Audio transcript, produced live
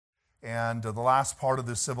And the last part of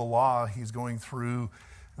the civil law, he's going through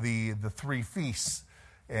the three feasts.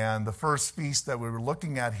 And the first feast that we were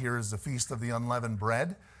looking at here is the Feast of the Unleavened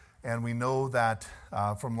Bread. And we know that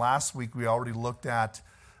from last week we already looked at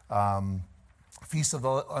Feast of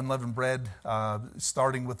the Unleavened Bread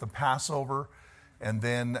starting with the Passover. And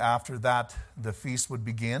then after that, the feast would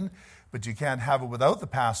begin. But you can't have it without the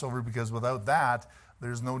Passover, because without that,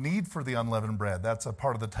 there's no need for the unleavened bread. That's a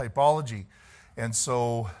part of the typology. And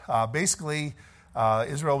so basically,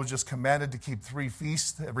 Israel was just commanded to keep 3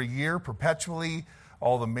 feasts every year perpetually.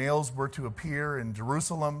 All the males were to appear in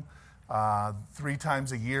Jerusalem 3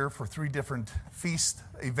 times a year for 3 different feast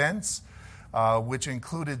events, which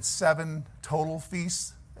included 7 total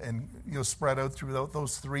feasts, and spread out throughout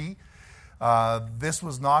those 3. This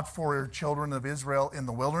was not for children of Israel in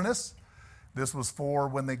the wilderness. This was for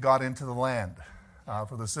when they got into the land.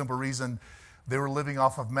 For the simple reason they were living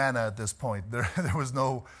off of manna at this point. There was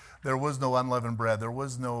no unleavened bread. There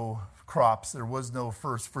was no crops. There was no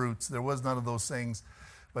first fruits. There was none of those things.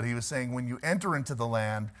 But he was saying, when you enter into the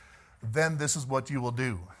land, then this is what you will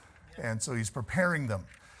do. And so he's preparing them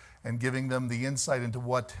and giving them the insight into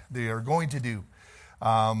what they are going to do.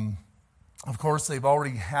 Of course, they've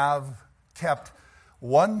already have kept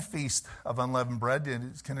 1 feast of unleavened bread.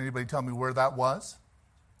 Can anybody tell me where that was?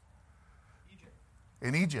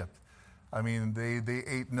 In Egypt. I mean, they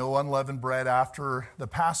ate no unleavened bread after the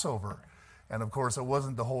Passover. And of course, it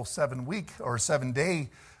wasn't the whole 7-week or 7-day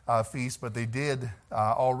feast, but they did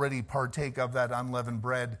already partake of that unleavened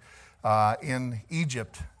bread in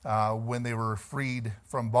Egypt when they were freed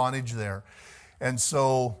from bondage there. And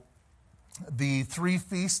so the 3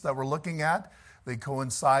 feasts that we're looking at, they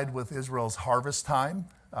coincide with Israel's harvest time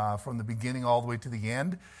from the beginning all the way to the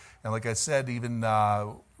end. And like I said, even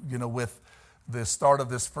with the start of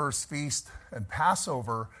this first feast and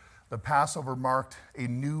Passover, the Passover marked a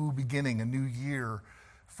new beginning, a new year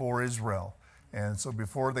for Israel. And so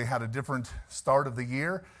before they had a different start of the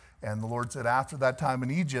year, and the Lord said, after that time in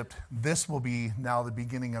Egypt, this will be now the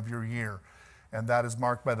beginning of your year. And that is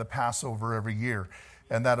marked by the Passover every year.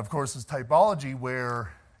 And that, of course, is typology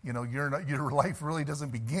where, your life really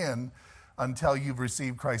doesn't begin until you've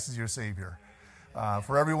received Christ as your Savior.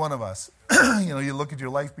 For every one of us, you look at your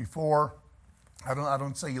life before. I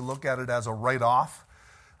don't say you look at it as a write-off.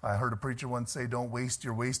 I heard a preacher once say, don't waste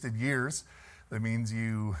your wasted years. That means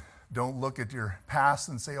you don't look at your past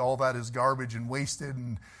and say all that is garbage and wasted.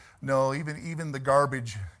 And no, even the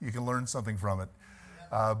garbage, you can learn something from it.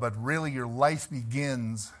 But really your life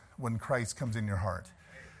begins when Christ comes in your heart.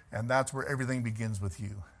 And that's where everything begins with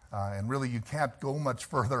you. And really you can't go much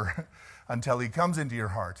further until he comes into your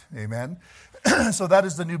heart. Amen? So that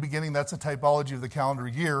is the new beginning. That's a typology of the calendar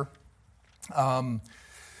year.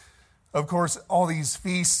 Of course, all these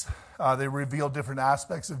feasts, they reveal different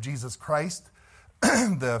aspects of Jesus Christ.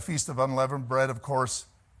 The Feast of Unleavened Bread, of course,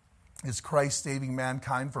 is Christ saving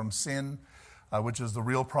mankind from sin, which is the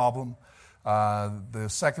real problem. The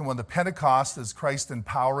second one, the Pentecost, is Christ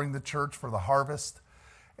empowering the church for the harvest.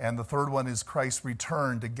 And the third one is Christ's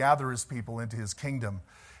return to gather his people into his kingdom.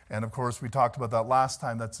 And of course, we talked about that last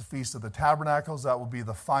time. That's the Feast of the Tabernacles. That will be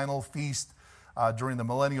the final feast during the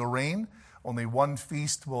millennial reign. Only 1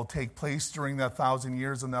 feast will take place during that 1,000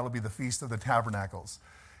 years, and that'll be the Feast of the Tabernacles.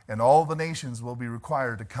 And all the nations will be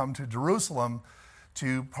required to come to Jerusalem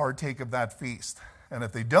to partake of that feast. And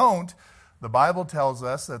if they don't, the Bible tells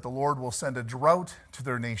us that the Lord will send a drought to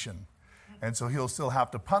their nation. And so he'll still have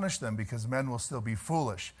to punish them because men will still be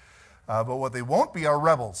foolish. But what they won't be are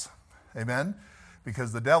rebels. Amen?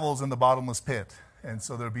 Because the devil's in the bottomless pit. And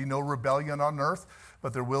so there'll be no rebellion on earth,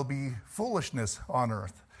 but there will be foolishness on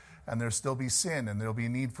earth. And there'll still be sin, and there'll be a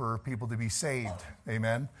need for people to be saved.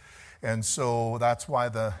 Amen? And so that's why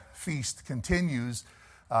the feast continues,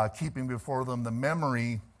 keeping before them the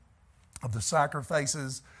memory of the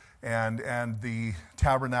sacrifices and the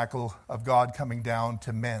tabernacle of God coming down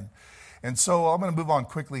to men. And so I'm going to move on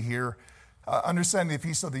quickly here. Understanding the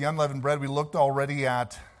Feast of the Unleavened Bread, we looked already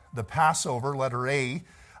at the Passover, letter A,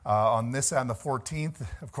 on this and the 14th.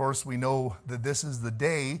 Of course, we know that this is the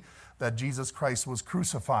day that Jesus Christ was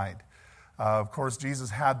crucified. Of course,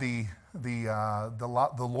 Jesus had the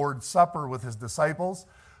Lord's Supper with his disciples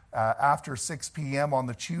after 6 p.m. on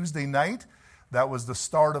the Tuesday night. That was the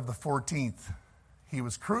start of the 14th. He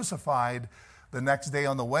was crucified the next day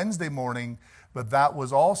on the Wednesday morning, but that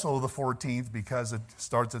was also the 14th because it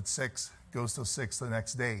starts at 6, goes to 6 the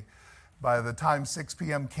next day. By the time 6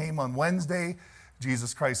 p.m. came on Wednesday,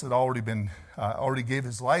 Jesus Christ had already gave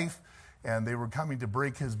his life, and they were coming to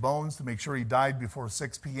break his bones to make sure he died before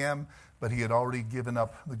 6 p.m., but he had already given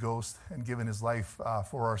up the ghost and given his life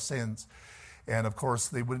for our sins. And of course,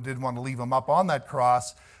 they didn't want to leave him up on that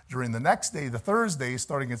cross during the next day, the Thursday,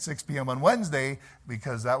 starting at 6 p.m. on Wednesday,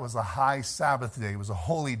 because that was a high Sabbath day. It was a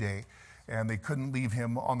holy day, and they couldn't leave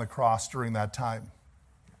him on the cross during that time.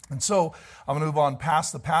 And so I'm going to move on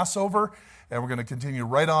past the Passover, and we're going to continue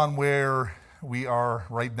right on where we are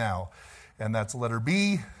right now. And that's letter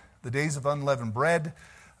B, the days of unleavened bread,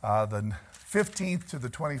 the 15th to the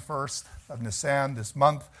 21st of Nisan this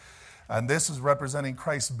month. And this is representing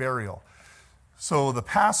Christ's burial. So the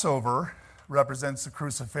Passover represents the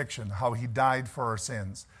crucifixion, how he died for our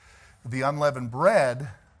sins. The unleavened bread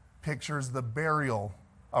pictures the burial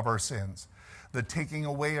of our sins, the taking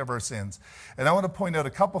away of our sins. And I want to point out a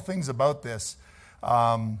couple things about this.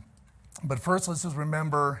 But first, let's just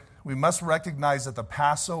remember, we must recognize that the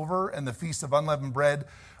Passover and the Feast of Unleavened Bread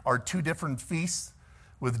are two different feasts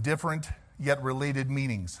with different yet related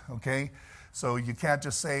meanings, okay? So you can't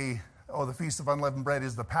just say, oh, the Feast of Unleavened Bread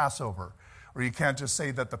is the Passover. Or you can't just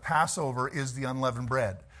say that the Passover is the unleavened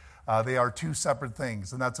bread. They are two separate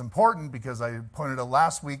things. And that's important because I pointed out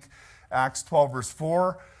last week, Acts 12, verse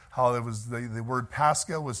 4, how it was the word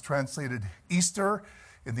Pascha was translated Easter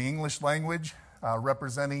in the English language,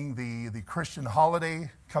 representing the Christian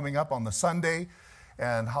holiday coming up on the Sunday,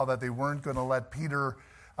 and how that they weren't going to let Peter,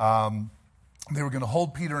 they were going to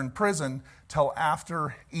hold Peter in prison till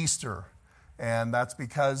after Easter. And that's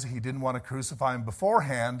because he didn't want to crucify him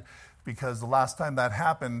beforehand, because the last time that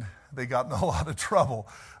happened, they got in a lot of trouble.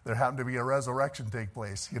 There happened to be a resurrection take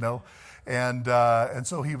place, you know. And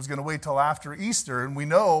so he was going to wait till after Easter. And we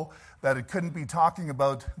know that it couldn't be talking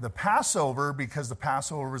about the Passover because the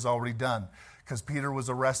Passover was already done, because Peter was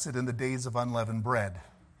arrested in the days of unleavened bread.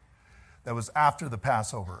 That was after the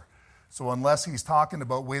Passover. So unless he's talking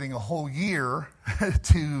about waiting a whole year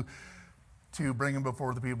to bring him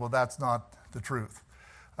before the people, that's not the truth.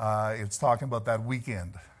 It's talking about that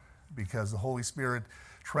weekend, because the Holy Spirit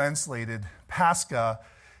translated Pascha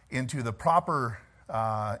into the proper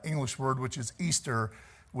English word, which is Easter,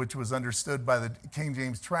 which was understood by the King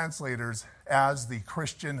James translators as the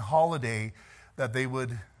Christian holiday that they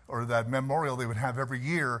would, or that memorial they would have every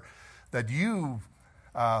year, that you'll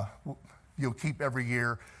keep every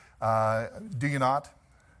year. Do you not?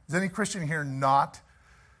 Does any Christian here not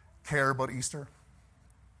care about Easter?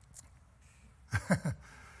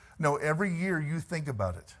 No, every year you think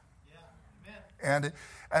about it. And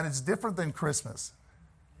it's different than Christmas.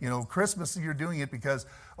 You know, Christmas, you're doing it because,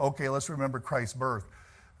 okay, let's remember Christ's birth.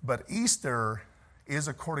 But Easter is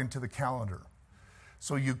according to the calendar.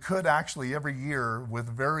 So you could actually every year, with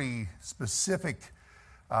very specific,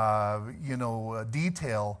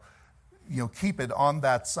 detail, keep it on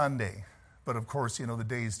that Sunday. But of course, the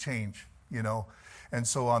days change, And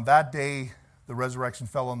so on that day, the resurrection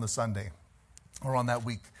fell on the Sunday, or on that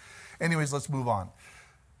week. Anyways, let's move on.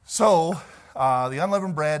 So, the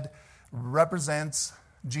unleavened bread represents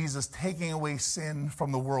Jesus taking away sin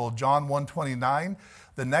from the world. John 1:29,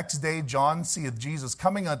 the next day John seeth Jesus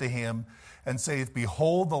coming unto him, and saith,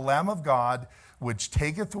 Behold the Lamb of God, which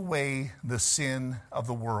taketh away the sin of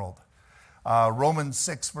the world. Romans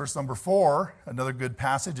 6, verse number 4, another good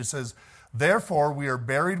passage, it says, Therefore we are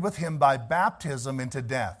buried with him by baptism into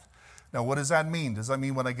death. Now what does that mean? Does that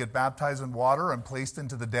mean when I get baptized in water, I'm placed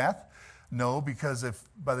into the death? No, because if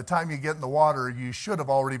by the time you get in the water, you should have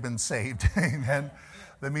already been saved. Amen.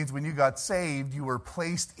 That means when you got saved, you were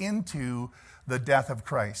placed into the death of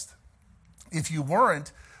Christ. If you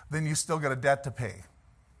weren't, then you still got a debt to pay.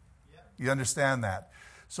 You understand that?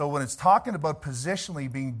 So when it's talking about positionally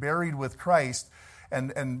being buried with Christ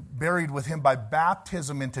and buried with him by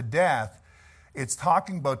baptism into death, it's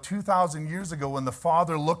talking about 2,000 years ago when the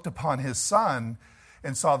Father looked upon his Son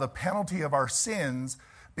and saw the penalty of our sins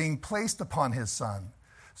being placed upon his Son.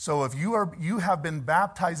 So if you have been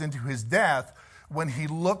baptized into his death, when he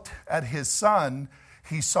looked at his Son,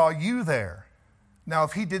 he saw you there. Now,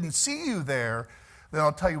 if he didn't see you there, then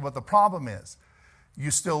I'll tell you what the problem is.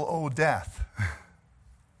 You still owe death.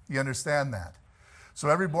 You understand that? So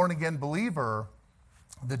every born-again believer,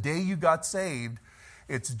 the day you got saved,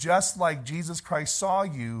 it's just like Jesus Christ saw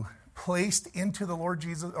you placed into the Lord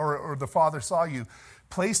Jesus, or the Father saw you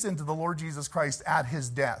placed into the Lord Jesus Christ at his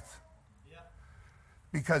death.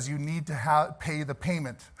 Because you need to pay the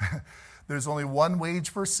payment. There's only one wage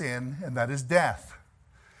for sin, and that is death.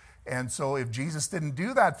 And so if Jesus didn't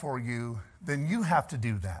do that for you, then you have to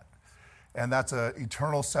do that. And that's an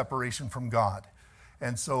eternal separation from God.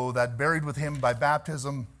 And so that buried with him by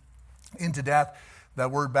baptism into death,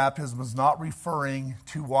 that word baptism is not referring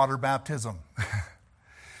to water baptism.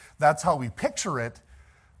 That's how we picture it.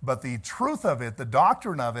 But the truth of it, the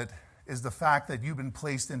doctrine of it, is the fact that you've been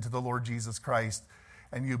placed into the Lord Jesus Christ,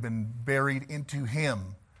 and you've been buried into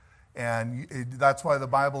him. And that's why the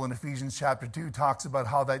Bible in Ephesians chapter 2 talks about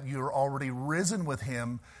how that you're already risen with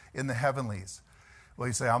him in the heavenlies. Well,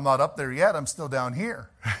 you say, I'm not up there yet. I'm still down here,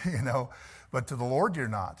 but to the Lord you're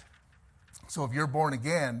not. So if you're born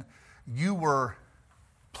again, you were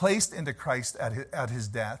placed into Christ at his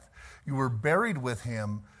death. You were buried with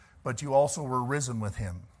him, but you also were risen with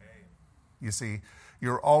him. You see,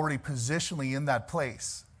 you're already positionally in that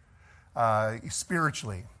place,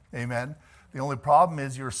 spiritually. Amen. The only problem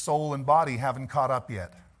is your soul and body haven't caught up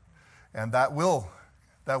yet. And that will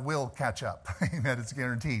catch up. Amen. It's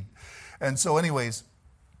guaranteed. And so anyways,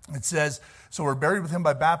 it says, so we're buried with him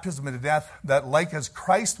by baptism into death, that like as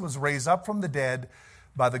Christ was raised up from the dead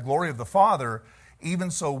by the glory of the Father,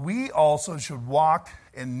 even so we also should walk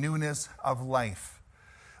in newness of life.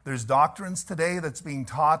 There's doctrines today that's being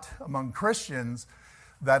taught among Christians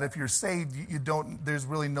that if you're saved, there's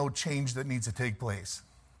really no change that needs to take place.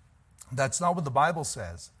 That's not what the Bible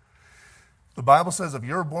says. The Bible says if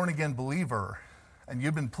you're a born-again believer and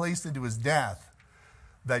you've been placed into his death,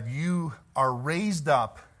 that you are raised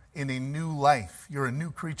up in a new life. You're a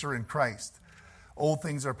new creature in Christ. Old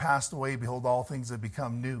things are passed away. Behold, all things have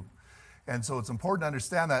become new. And so it's important to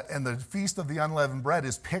understand that. And the Feast of the Unleavened Bread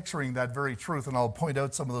is picturing that very truth. And I'll point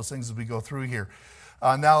out some of those things as we go through here.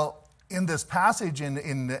 Now, in this passage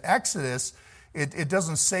in Exodus, it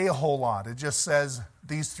doesn't say a whole lot. It just says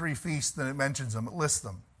these three feasts, and it mentions them, it lists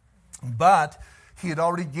them. But he had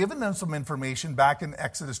already given them some information back in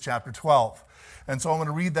Exodus chapter 12. And so I'm going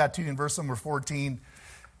to read that to you in verse number 14.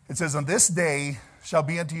 It says, on this day shall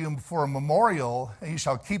be unto you for a memorial, and you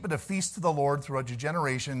shall keep it a feast to the Lord throughout your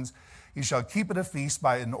generations. You shall keep it a feast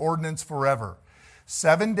by an ordinance forever.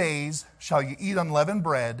 7 days shall you eat unleavened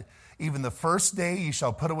bread. Even the first day you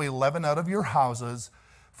shall put away leaven out of your houses.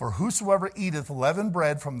 For whosoever eateth leavened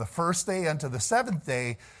bread from the first day unto the seventh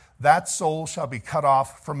day, that soul shall be cut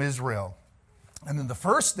off from Israel. And in the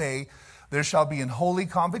first day there shall be an holy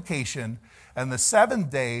convocation, and the seventh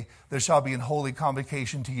day there shall be an holy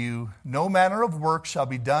convocation to you. No manner of work shall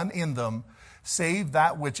be done in them, save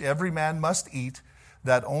that which every man must eat,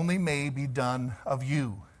 that only may be done of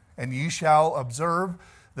you. And ye shall observe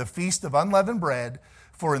the feast of unleavened bread,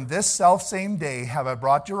 for in this selfsame day have I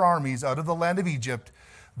brought your armies out of the land of Egypt.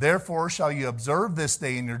 Therefore shall you observe this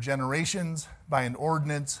day in your generations by an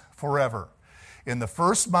ordinance forever. In the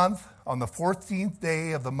first month, on the 14th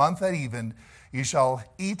day of the month at even, you shall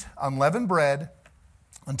eat unleavened bread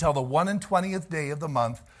until the 21st day of the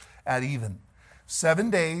month at even. 7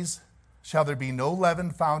 days shall there be no leaven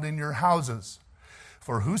found in your houses.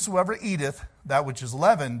 For whosoever eateth that which is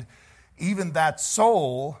leavened, even that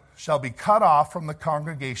soul shall be cut off from the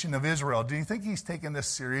congregation of Israel. Do you think he's taking this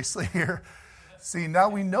seriously here? See, now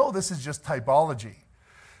we know this is just typology.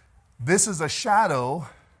 This is a shadow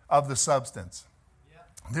of the substance.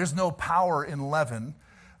 There's no power in leaven,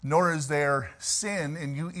 nor is there sin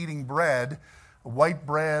in you eating bread, white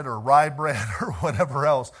bread or rye bread or whatever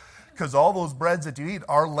else, because all those breads that you eat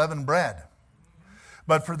are leavened bread.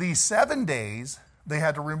 But for these 7 days, they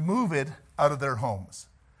had to remove it out of their homes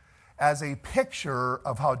as a picture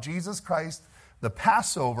of how Jesus Christ, the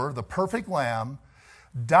Passover, the perfect lamb,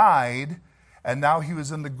 died, and now he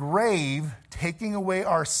was in the grave taking away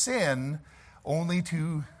our sin only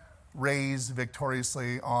to raise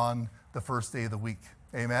victoriously on the first day of the week.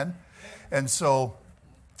 Amen? And so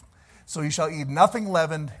you shall eat nothing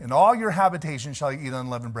leavened. In all your habitation shall you eat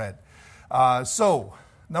unleavened bread. So,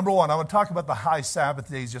 number one, I want to talk about the high Sabbath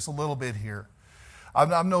days just a little bit here.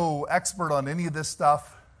 I'm no expert on any of this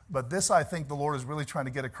stuff, but this I think the Lord is really trying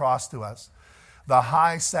to get across to us. The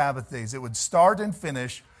high Sabbath days. It would start and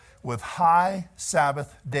finish with high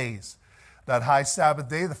Sabbath days. That high Sabbath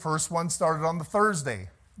day, the first one started on the Thursday,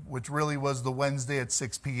 which really was the Wednesday at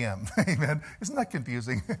 6 p.m. Amen. Isn't that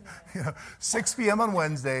confusing? 6 p.m. on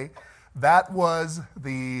Wednesday. That was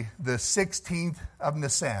the 16th of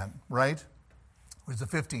Nisan, right? It was the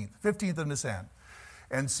 15th of Nisan.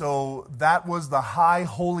 And so that was the high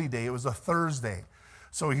holy day. It was a Thursday.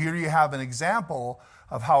 So here you have an example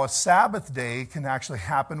of how a Sabbath day can actually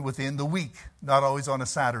happen within the week, not always on a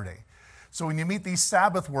Saturday. So when you meet these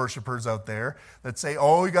Sabbath worshipers out there that say,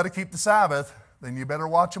 oh, you got to keep the Sabbath, then you better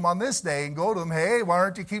watch them on this day and go to them, hey, why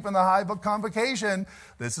aren't you keeping the high convocation?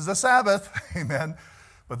 This is a Sabbath. Amen.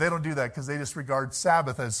 But they don't do that because they just regard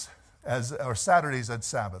Sabbath or Saturdays as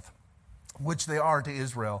Sabbath, which they are to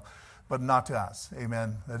Israel, but not to us.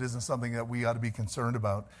 Amen. That isn't something that we ought to be concerned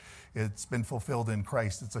about. It's been fulfilled in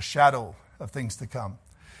Christ. It's a shadow of things to come.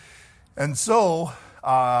 And so,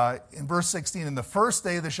 in verse 16, in the first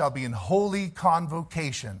day there shall be an holy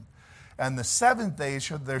convocation. And the seventh day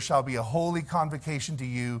there shall be a holy convocation to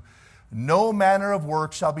you. No manner of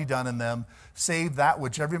work shall be done in them, save that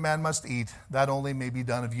which every man must eat, that only may be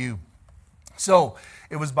done of you. So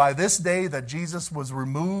it was by this day that Jesus was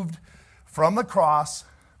removed from the cross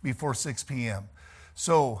before 6 p.m.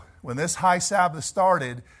 So when this high Sabbath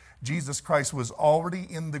started, Jesus Christ was already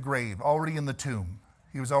in the grave, already in the tomb.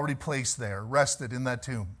 He was already placed there, rested in that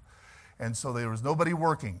tomb. And so there was nobody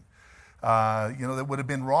working. That would have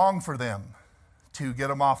been wrong for them to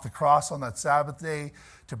get him off the cross on that Sabbath day,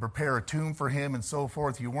 to prepare a tomb for him and so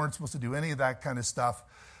forth. You weren't supposed to do any of that kind of stuff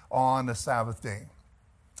on the Sabbath day.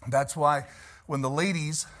 That's why when the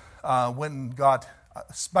ladies went and got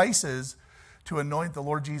spices to anoint the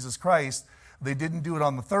Lord Jesus Christ, they didn't do it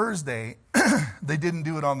on the Thursday. They didn't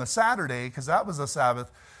do it on the Saturday because that was the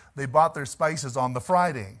Sabbath. They bought their spices on the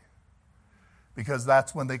Friday because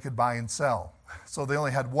that's when they could buy and sell. So they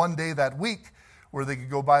only had one day that week where they could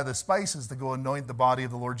go buy the spices to go anoint the body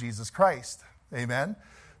of the Lord Jesus Christ. Amen?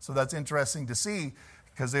 So that's interesting to see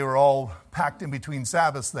because they were all packed in between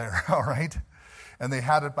Sabbaths there, all right? And they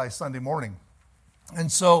had it by Sunday morning.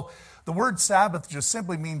 And so the word Sabbath just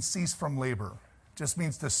simply means cease from labor. Just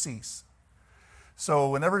means to cease. So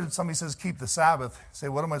whenever somebody says keep the Sabbath, say,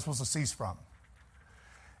 what am I supposed to cease from?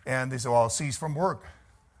 And they say, well, I'll cease from work.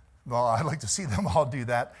 Well, I'd like to see them all do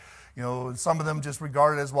that. Some of them just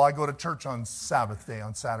regard it as, well, I go to church on Sabbath day,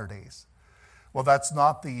 on Saturdays. Well, that's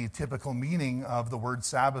not the typical meaning of the word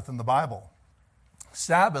Sabbath in the Bible.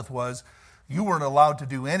 Sabbath was you weren't allowed to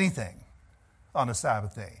do anything on a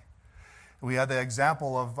Sabbath day. We had the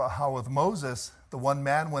example of how with Moses, the one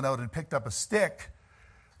man went out and picked up a stick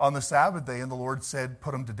on the Sabbath day, and the Lord said,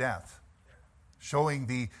 put him to death, showing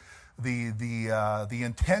the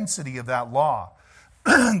intensity of that law.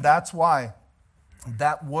 That's why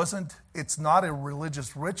it's not a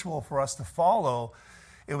religious ritual for us to follow.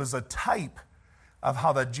 It was a type of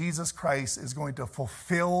how that Jesus Christ is going to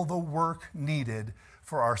fulfill the work needed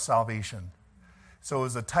for our salvation. So it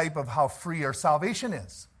was a type of how free our salvation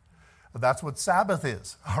is. That's what Sabbath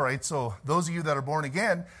is. All right, so those of you that are born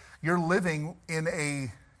again, you're living in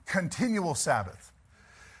a continual Sabbath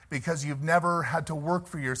because you've never had to work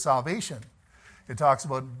for your salvation. It talks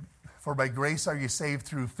about, for by grace are you saved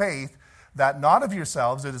through faith, that not of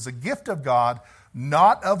yourselves, it is a gift of God,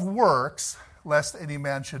 not of works, lest any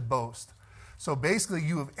man should boast. So basically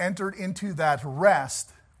you have entered into that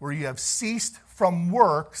rest where you have ceased from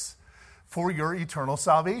works for your eternal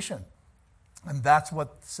salvation. And that's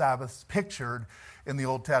what Sabbath's pictured in the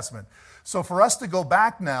Old Testament. So for us to go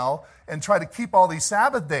back now and try to keep all these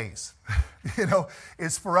Sabbath days,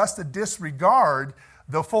 is for us to disregard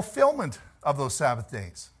the fulfillment of those Sabbath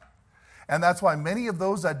days. And that's why many of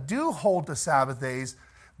those that do hold to Sabbath days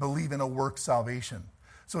believe in a work salvation.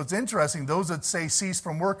 So it's interesting, those that say cease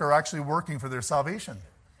from work are actually working for their salvation.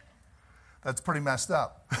 That's pretty messed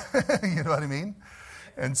up. You know what I mean?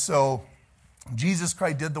 And so Jesus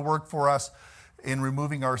Christ did the work for us in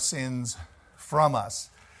removing our sins from us.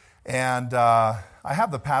 And I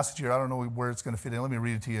have the passage here. I don't know where it's going to fit in. Let me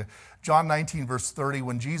read it to you. John 19, verse 30.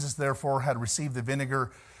 When Jesus, therefore, had received the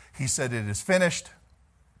vinegar, he said, it is finished.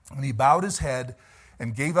 And he bowed his head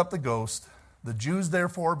and gave up the ghost. The Jews,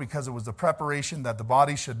 therefore, because it was the preparation that the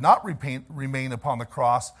body should not remain upon the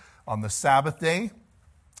cross on the Sabbath day,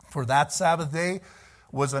 for that Sabbath day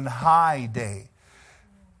was an high day,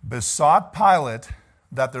 besought Pilate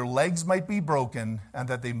that their legs might be broken and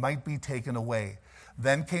that they might be taken away.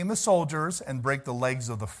 Then came the soldiers and brake the legs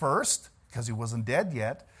of the first, because he wasn't dead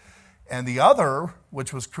yet, and the other,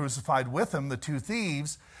 which was crucified with him, the two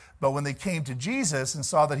thieves. But when they came to Jesus and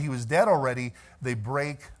saw that he was dead already, they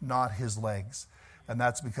brake not his legs. And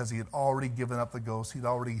that's because he had already given up the ghost. He'd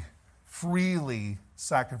already freely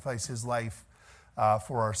sacrificed his life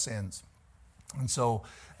for our sins. And so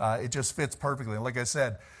it just fits perfectly. Like I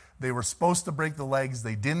said, they were supposed to break the legs.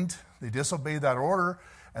 They didn't. They disobeyed that order.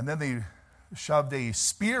 And then they shoved a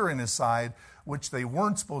spear in his side, which they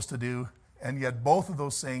weren't supposed to do. And yet both of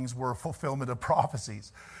those things were a fulfillment of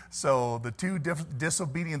prophecies. So the two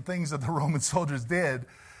disobedient things that the Roman soldiers did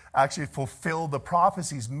actually fulfilled the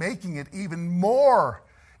prophecies, making it even more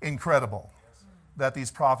incredible that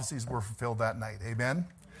these prophecies were fulfilled that night. Amen?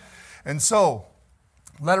 And so,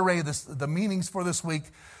 letter A, the meanings for this week,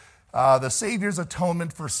 the Savior's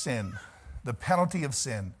atonement for sin, the penalty of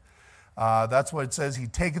sin. That's what it says. He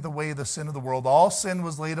taketh away the sin of the world. All sin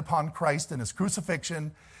was laid upon Christ in his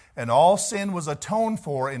crucifixion, and all sin was atoned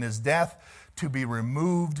for in his death, to be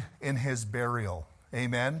removed in his burial.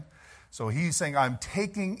 Amen? So he's saying, I'm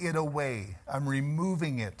taking it away. I'm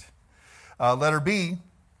removing it. Letter B,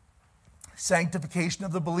 sanctification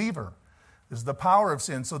of the believer. This is the power of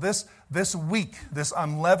sin. So this week, this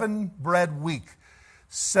unleavened bread week,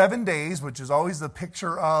 7 days, which is always the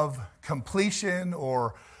picture of completion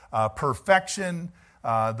or perfection.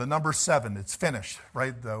 The number 7, it's finished,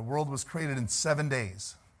 right? The world was created in 7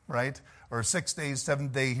 days, right? Or 6 days,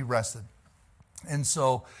 7th day he rested. And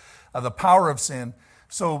so the power of sin.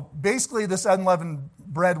 So basically this unleavened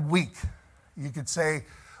bread week, you could say,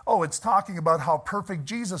 oh, it's talking about how perfect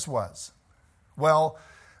Jesus was. Well,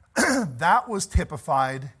 that was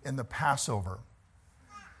typified in the Passover,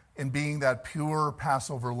 in being that pure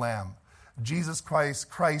Passover lamb. Jesus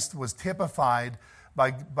Christ was typified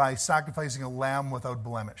by sacrificing a lamb without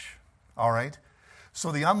blemish. All right?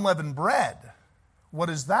 So the unleavened bread, what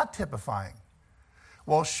is that typifying?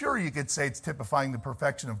 Well, sure, you could say it's typifying the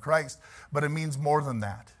perfection of Christ, but it means more than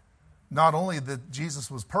that. Not only that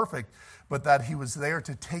Jesus was perfect, but that he was there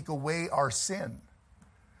to take away our sin.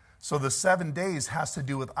 So the 7 days has to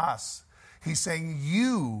do with us. He's saying,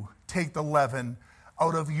 you take the leaven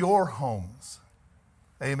out of your homes.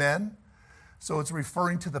 Amen? So it's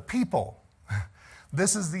referring to the people.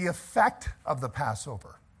 This is the effect of the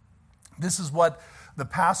Passover. This is what the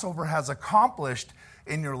Passover has accomplished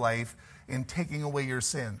in your life in taking away your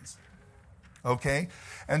sins. Okay?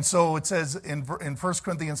 And so it says in 1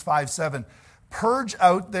 Corinthians 5:7, purge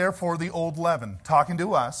out therefore the old leaven, talking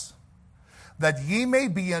to us, that ye may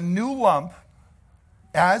be a new lump,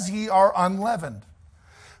 as ye are unleavened.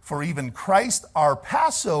 For even Christ our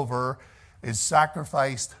Passover is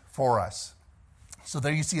sacrificed for us. So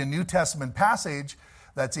there you see a New Testament passage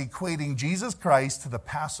that's equating Jesus Christ to the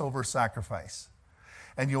Passover sacrifice.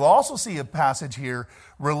 And you also see a passage here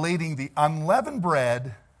relating the unleavened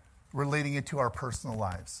bread, relating it to our personal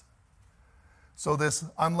lives. So this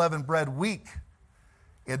unleavened bread week,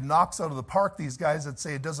 it knocks out of the park these guys that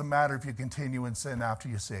say it doesn't matter if you continue in sin after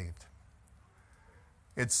you're saved.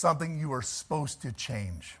 It's something you are supposed to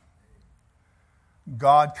change.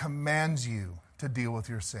 God commands you to deal with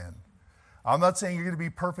your sin. I'm not saying you're going to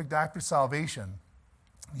be perfect after salvation.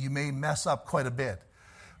 You may mess up quite a bit.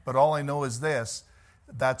 But all I know is this,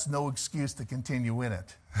 that's no excuse to continue in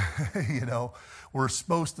it. You know, we're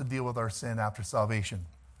supposed to deal with our sin after salvation.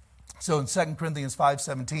 So in 2 Corinthians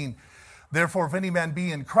 5:17, therefore if any man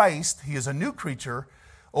be in Christ, he is a new creature.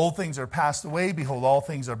 Old things are passed away. Behold, all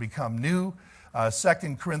things are become new.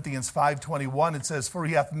 2 Corinthians 5:21, it says, for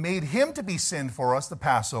he hath made him to be sin for us, the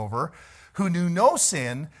Passover, who knew no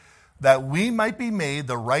sin, that we might be made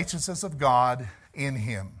the righteousness of God in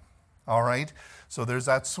him. All right? So there's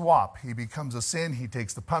that swap. He becomes a sin. He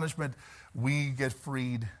takes the punishment. We get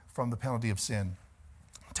freed from the penalty of sin.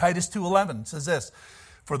 Titus 2:11 says this,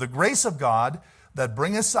 for the grace of God that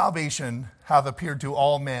bringeth salvation hath appeared to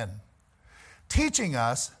all men, teaching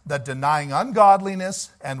us that denying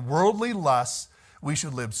ungodliness and worldly lusts, we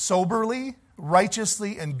should live soberly,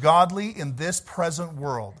 righteously, and godly in this present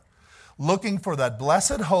world, looking for that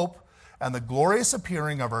blessed hope and the glorious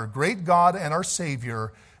appearing of our great God and our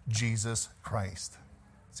Savior, Jesus Christ.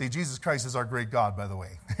 See, Jesus Christ is our great God, by the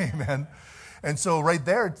way. Amen. And so right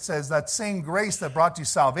there it says that same grace that brought you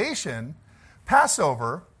salvation,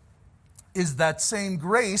 Passover, is that same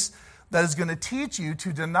grace that is going to teach you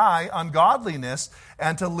to deny ungodliness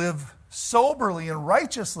and to live soberly and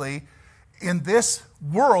righteously in this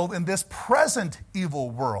world, in this present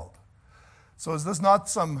evil world. So is this not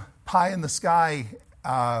some pie in the sky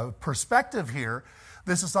perspective here?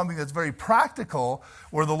 This is something that's very practical,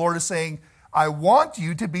 where the Lord is saying, I want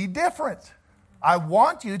you to be different. I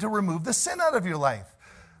want you to remove the sin out of your life.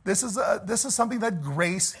 This is something that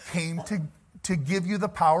grace came to give you the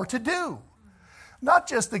power to do. Not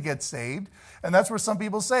just to get saved. And that's where some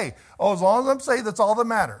people say, oh, as long as I'm saved, that's all that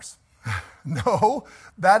matters. No,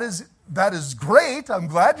 that is great. I'm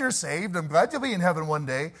glad you're saved. I'm glad you'll be in heaven one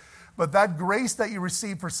day. But that grace that you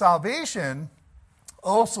receive for salvation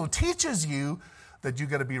also teaches you that you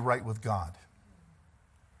got to be right with God.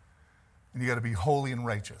 And you got to be holy and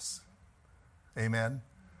righteous. Amen?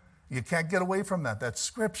 You can't get away from that. That's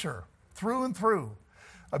Scripture, through and through.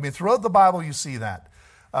 I mean, throughout the Bible you see that.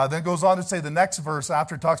 Then it goes on to say the next verse,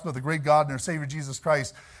 after it talks about the great God and our Savior Jesus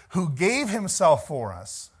Christ, who gave himself for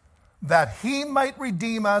us, that he might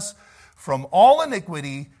redeem us from all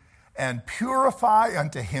iniquity and purify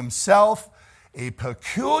unto himself a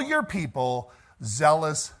peculiar people,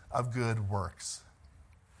 zealous of good works.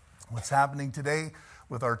 What's happening today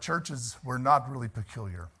with our churches, we're not really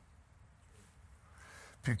peculiar.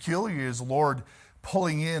 Peculiar is Lord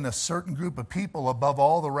pulling in a certain group of people above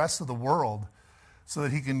all the rest of the world so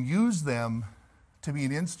that he can use them to be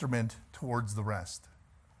an instrument towards the rest.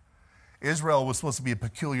 Israel was supposed to be a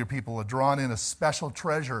peculiar people, a drawn in, a special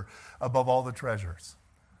treasure above all the treasures.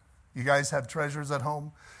 You guys have treasures at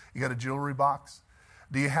home? You got a jewelry box?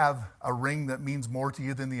 Do you have a ring that means more to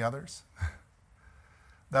you than the others?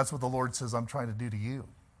 That's what the Lord says I'm trying to do to you.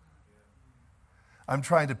 I'm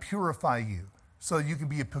trying to purify you so you can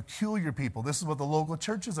be a peculiar people. This is what the local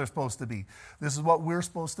churches are supposed to be. This is what we're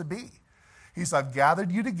supposed to be. He said, I've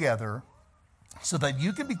gathered you together so that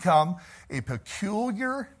you can become a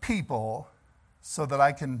peculiar people so that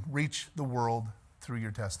I can reach the world through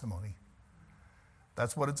your testimony.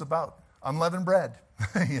 That's what it's about. Unleavened bread,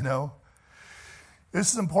 you know.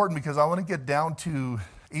 This is important because I want to get down to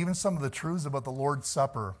even some of the truths about the Lord's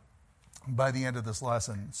Supper by the end of this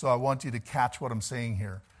lesson. So I want you to catch what I'm saying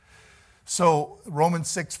here. So Romans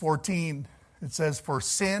 6:14, it says, for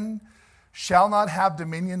sin shall not have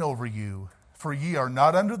dominion over you, for ye are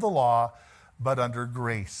not under the law, but under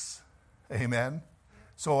grace. Amen.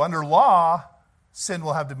 So under law, sin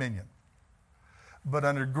will have dominion. But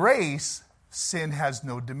under grace, sin has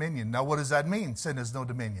no dominion. Now what does that mean? Sin has no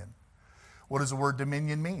dominion. What does the word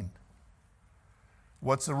dominion mean?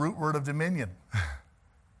 What's the root word of dominion?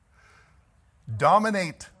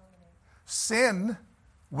 Dominate. Sin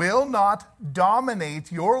will not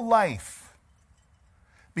dominate your life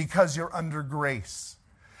because you're under grace.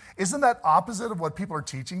 Isn't that opposite of what people are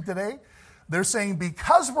teaching today? They're saying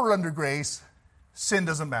because we're under grace, sin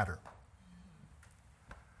doesn't matter.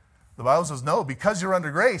 The Bible says no, because you're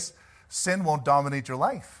under grace, sin won't dominate your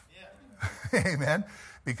life. Yeah. Amen.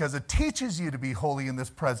 Because it teaches you to be holy in this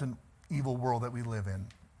present evil world that we live in.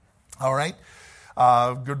 All right.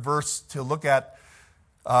 Good verse to look at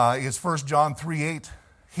is 1 John 3:8.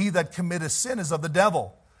 He that committeth sin is of the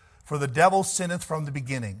devil, for the devil sinneth from the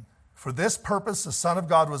beginning. For this purpose the Son of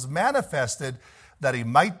God was manifested, that he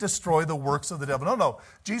might destroy the works of the devil. No,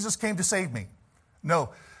 Jesus came to save me.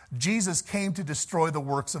 No, Jesus came to destroy the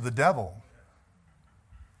works of the devil.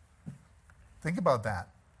 Think about that.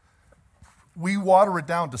 We water it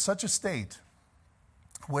down to such a state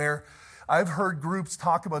where I've heard groups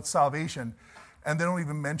talk about salvation and they don't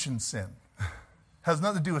even mention sin. Has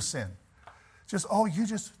nothing to do with sin. Just, you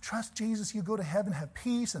just trust Jesus, you go to heaven, have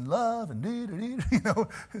peace and love and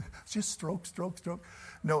it's just stroke.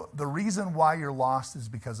 No, the reason why you're lost is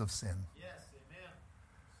because of sin. Yes, amen.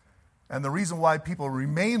 And the reason why people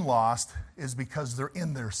remain lost is because they're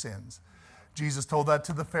in their sins. Jesus told that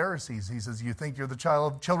to the Pharisees. He says, you think you're the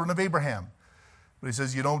children of Abraham. But he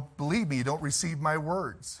says, you don't believe me, you don't receive my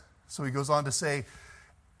words. So he goes on to say,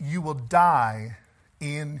 you will die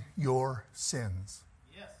in your sins.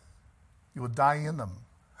 Yes. You will die in them.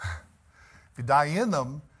 If you die in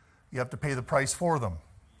them, you have to pay the price for them.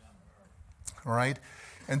 All right?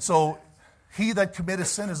 And so he that committeth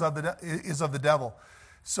sin is of the devil.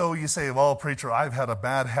 So you say, well, preacher, I've had a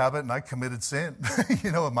bad habit and I committed sin.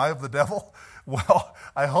 Am I of the devil? Well,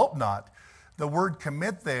 I hope not. The word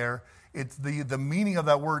commit there, it's the meaning of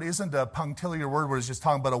that word isn't a punctiliar word where it's just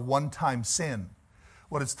talking about a one-time sin.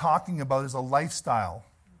 What it's talking about is a lifestyle.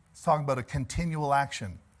 It's talking about a continual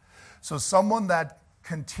action. So someone that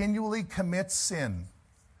continually commits sin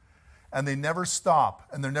and they never stop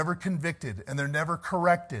and they're never convicted and they're never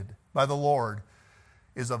corrected by the Lord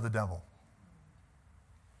is of the devil.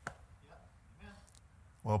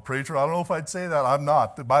 Well, preacher, I don't know if I'd say that. I'm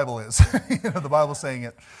not. The Bible is. The Bible's saying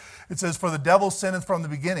it. It says, for the devil sinneth from the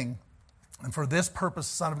beginning, and for this purpose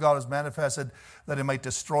the Son of God is manifested, that he might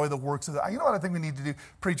destroy the works of the... You know what I think we need to do?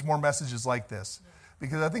 Preach more messages like this.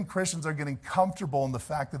 Because I think Christians are getting comfortable in the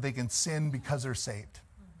fact that they can sin because they're saved.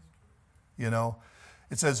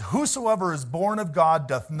 It says, whosoever is born of God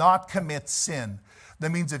doth not commit sin.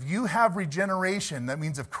 That means if you have regeneration, that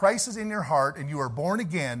means if Christ is in your heart and you are born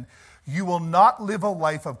again, you will not live a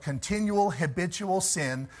life of continual habitual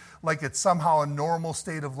sin like it's somehow a normal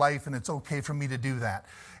state of life and it's okay for me to do that.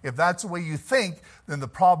 If that's the way you think, then the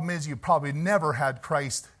problem is you probably never had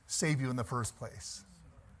Christ save you in the first place.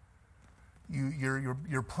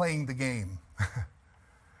 You're playing the game.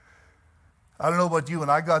 I don't know about you, when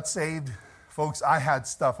I got saved, folks, I had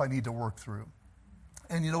stuff I need to work through.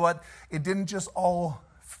 And you know what? It didn't just all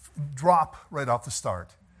drop right off the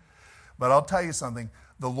start. But I'll tell you something.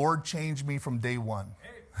 The Lord changed me from day one.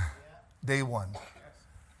 Day one.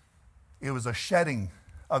 It was a shedding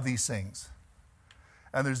of these things.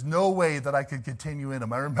 And there's no way that I could continue in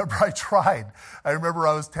them. I remember I tried. I remember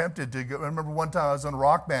I was tempted to go. I remember one time I was on a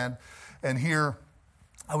rock band, and here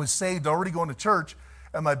I was saved, already going to church,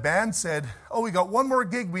 and my band said, we got one more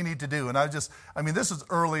gig we need to do. And this is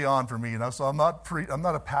early on for me, so I'm not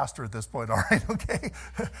a pastor at this point, all right, okay?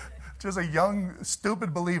 Just a young,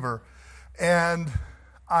 stupid believer. And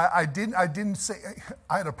I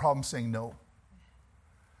had a problem saying no.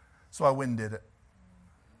 So I went and did it.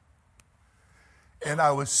 And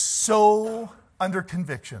I was so under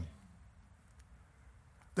conviction.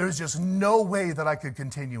 There's just no way that I could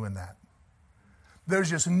continue in that. There's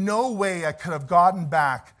just no way I could have gotten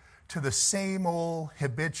back to the same old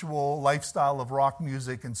habitual lifestyle of rock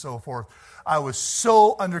music and so forth. I was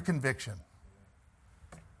so under conviction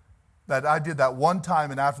that I did that one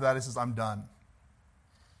time, and after that, I says, I'm done.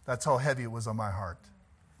 That's how heavy it was on my heart.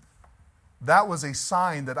 That was a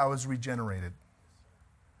sign that I was regenerated.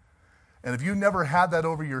 And if you never had that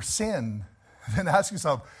over your sin, then ask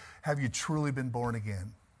yourself, have you truly been born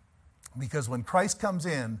again? Because when Christ comes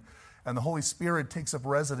in and the Holy Spirit takes up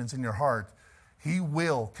residence in your heart, He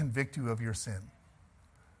will convict you of your sin.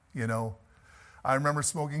 You know, I remember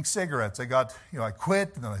smoking cigarettes. I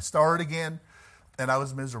quit, and then I started again, and I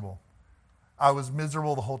was miserable. I was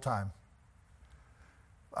miserable the whole time.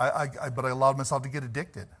 But I allowed myself to get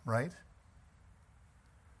addicted, right?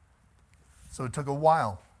 So it took a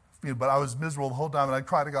while. But I was miserable the whole time, and I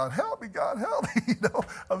cried to God, help me, God, help me. You know,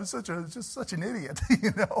 I was just such an idiot,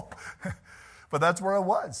 you know. But that's where I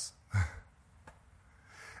was.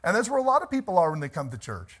 And that's where a lot of people are when they come to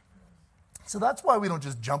church. So that's why we don't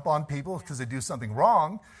just jump on people because they do something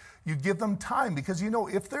wrong. You give them time, because you know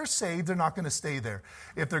if they're saved, they're not going to stay there.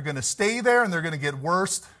 If they're going to stay there and they're going to get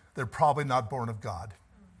worse, they're probably not born of God.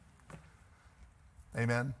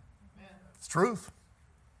 Amen? It's truth.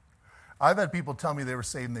 I've had people tell me they were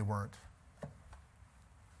saved and they weren't.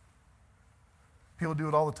 People do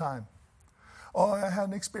it all the time. Oh, I had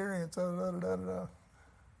an experience. Then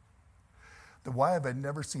why have I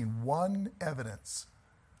never seen one evidence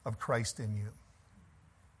of Christ in you?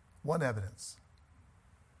 One evidence.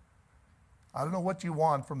 I don't know what you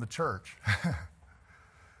want from the church.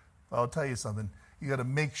 I'll tell you something. You got to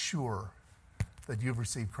make sure that you've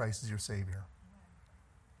received Christ as your Savior.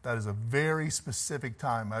 That is a very specific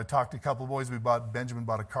time. I talked to a couple of boys. Benjamin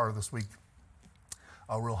bought a car this week,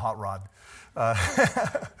 a real hot rod.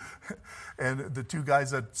 And the two guys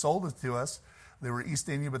that sold it to us, they were East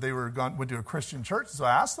Indian, but they went to a Christian church. So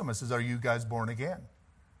I asked them, I says, are you guys born again?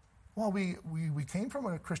 Well, we came from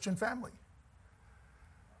a Christian family.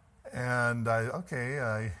 And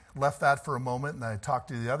I left that for a moment, and I talked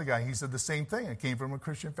to the other guy. He said the same thing. I came from a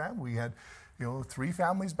Christian family. We had 3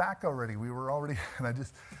 families back already. We were already, and I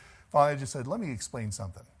finally said, let me explain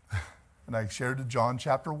something. And I shared John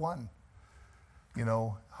chapter 1,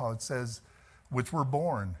 how it says, which were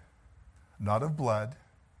born, not of blood,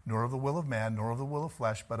 nor of the will of man, nor of the will of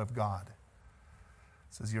flesh, but of God.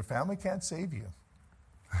 It says your family can't save you.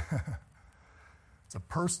 It's a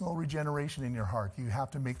personal regeneration in your heart. You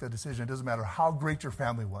have to make that decision. It doesn't matter how great your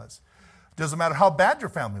family was. It doesn't matter how bad your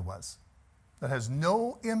family was. That has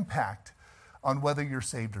no impact on whether you're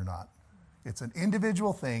saved or not. It's an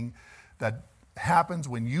individual thing that happens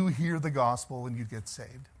when you hear the gospel and you get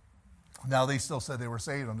saved. Now, they still said they were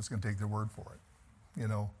saved. I'm just going to take their word for it,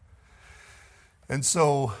 And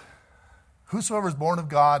so, whosoever is born of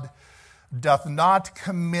God doth not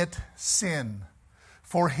commit sin,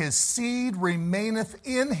 for his seed remaineth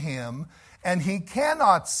in him, and he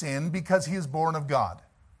cannot sin because he is born of God.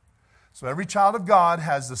 So every child of God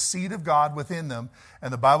has the seed of God within them,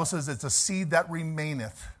 and the Bible says it's a seed that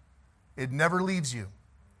remaineth. It never leaves you.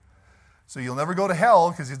 So you'll never go to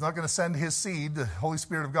hell because he's not going to send his seed, the Holy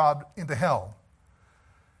Spirit of God, into hell.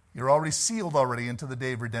 You're already sealed into the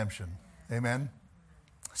day of redemption. Amen?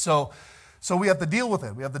 So we have to deal with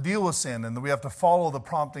it. We have to deal with sin, and we have to follow the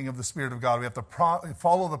prompting of the Spirit of God. We have to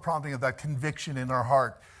follow the prompting of that conviction in our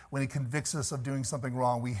heart when He convicts us of doing something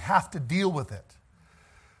wrong. We have to deal with it,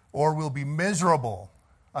 or we'll be miserable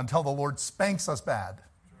until the Lord spanks us bad.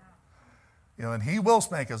 And He will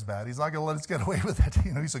spank us bad. He's not going to let us get away with it.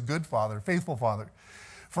 He's a good Father, faithful Father.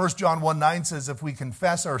 1 John 1:9 says, if we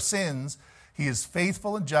confess our sins, He is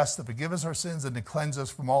faithful and just to forgive us our sins and to cleanse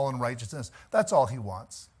us from all unrighteousness. That's all He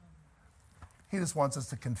wants. He just wants us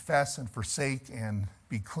to confess and forsake and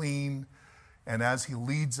be clean. And as He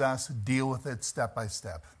leads us, deal with it step by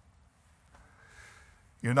step.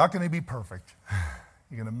 You're not going to be perfect.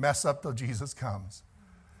 You're going to mess up till Jesus comes.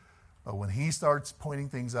 But when He starts pointing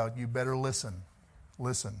things out, you better listen.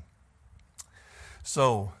 Listen.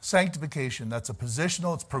 So, sanctification, that's a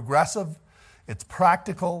positional, it's progressive, it's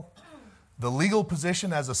practical. The legal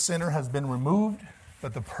position as a sinner has been removed,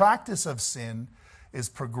 but the practice of sin is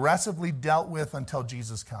progressively dealt with until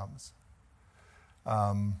Jesus comes.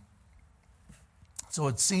 So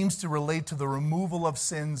it seems to relate to the removal of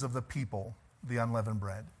sins of the people, the unleavened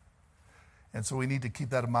bread. And so we need to keep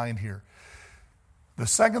that in mind here. The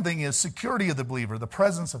second thing is security of the believer, the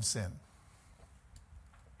presence of sin.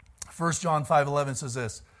 1 John 5:11 says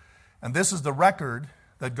this, and this is the record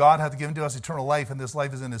that God hath given to us eternal life, and this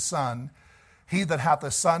life is in His Son. He that hath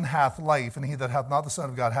the Son hath life, and he that hath not the Son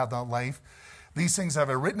of God hath not life. These things have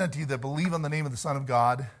I written unto you that believe on the name of the Son of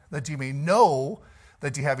God, that ye may know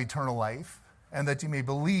that ye have eternal life, and that ye may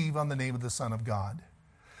believe on the name of the Son of God.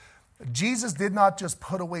 Jesus did not just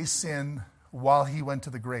put away sin while he went to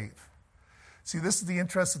the grave. See, this is the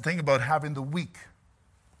interesting thing about having the week.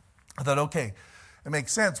 I thought, okay, it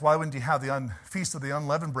makes sense. Why wouldn't you have the Feast of the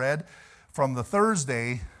Unleavened Bread from the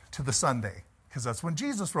Thursday to the Sunday? Because that's when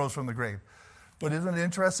Jesus rose from the grave. But isn't it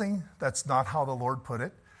interesting? That's not how the Lord put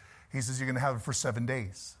it. He says you're going to have it for 7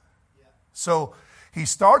 days. Yeah. So he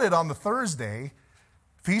started on the Thursday,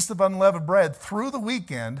 Feast of Unleavened Bread, through the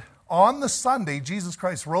weekend. On the Sunday, Jesus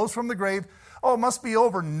Christ rose from the grave. Oh, it must be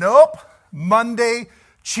over. Nope. Monday,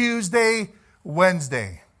 Tuesday,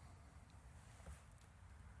 Wednesday.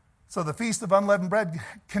 So the Feast of Unleavened Bread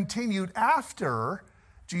continued after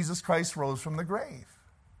Jesus Christ rose from the grave,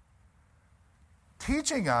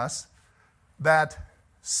 teaching us that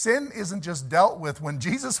sin isn't just dealt with when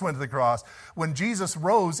Jesus went to the cross. When Jesus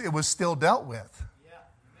rose, it was still dealt with. Yeah.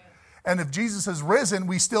 And if Jesus has risen,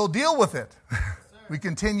 we still deal with it. Yes, we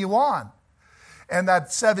continue on. And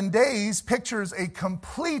that 7 days pictures a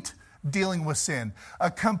complete dealing with sin,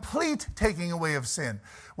 a complete taking away of sin.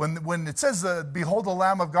 When it says, behold the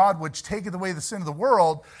Lamb of God, which taketh away the sin of the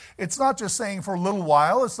world, it's not just saying for a little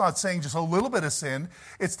while. It's not saying just a little bit of sin.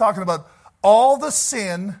 It's talking about all the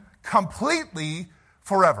sin completely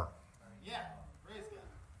forever. Yeah. Praise God.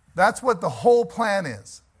 That's what the whole plan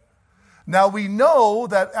is. Now we know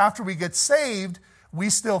that after we get saved, we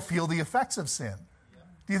still feel the effects of sin. Yeah.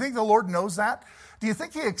 Do you think the Lord knows that? Do you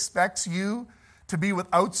think he expects you to be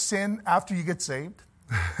without sin after you get saved?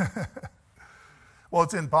 Well,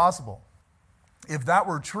 it's impossible. If that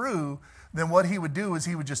were true, then what he would do is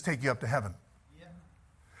he would just take you up to heaven. Yeah.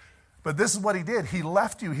 But this is what he did. He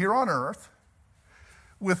left you here on earth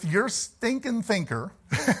with your stinking thinker.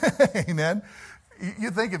 Amen.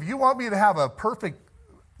 You think, if you want me to have a perfect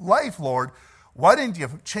life, Lord, why didn't you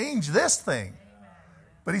change this thing?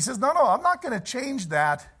 But he says, no, I'm not going to change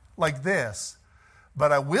that like this,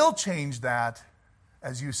 but I will change that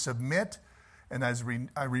as you submit and as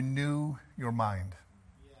I renew your mind.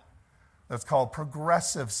 Yeah. That's called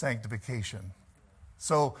progressive sanctification.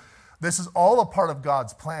 So this is all a part of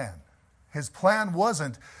God's plan. His plan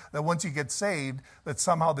wasn't that once you get saved, that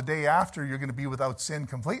somehow the day after you're going to be without sin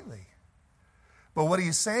completely. But what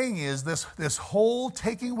he's saying is this whole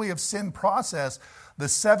taking away of sin process, the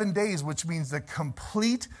 7 days, which means the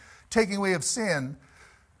complete taking away of sin,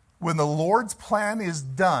 when the Lord's plan is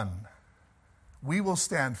done, we will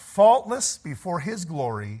stand faultless before his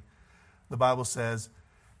glory, the Bible says,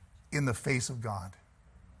 in the face of God.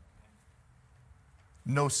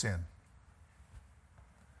 No sin.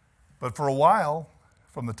 But for a while,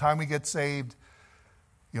 from the time we get saved,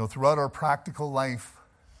 throughout our practical life,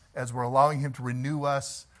 as we're allowing him to renew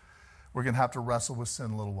us, we're going to have to wrestle with sin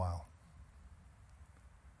a little while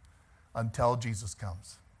until Jesus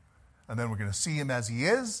comes. And then we're going to see him as he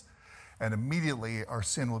is, and immediately our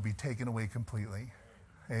sin will be taken away completely.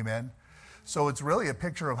 Amen. So it's really a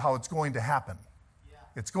picture of how it's going to happen. Yeah.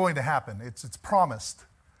 It's going to happen. It's promised.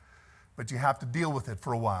 But you have to deal with it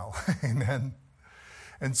for a while. Amen.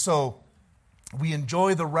 And so we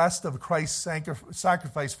enjoy the rest of Christ's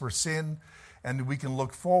sacrifice for sin, and we can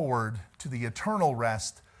look forward to the eternal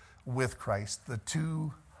rest with Christ, the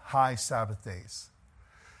 2 high Sabbath days.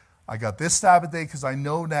 I got this Sabbath day because I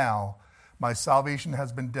know now my salvation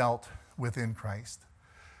has been dealt with in Christ.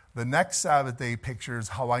 The next Sabbath day pictures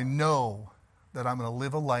how I know that I'm going to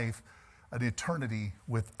live a life, an eternity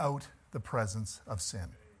without the presence of sin.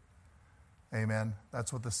 Amen.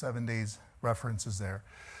 That's what the 7 days references there.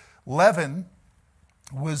 Leaven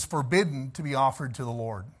was forbidden to be offered to the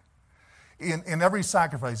Lord. In every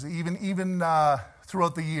sacrifice, even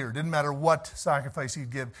throughout the year, didn't matter what sacrifice you'd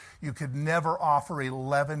give, you could never offer a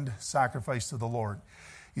leavened sacrifice to the Lord.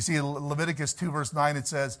 You see, in Leviticus 2, verse 9, it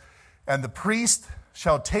says, and the priest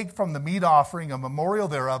shall take from the meat offering a memorial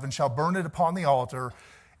thereof, and shall burn it upon the altar.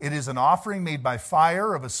 It is an offering made by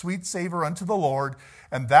fire of a sweet savor unto the Lord,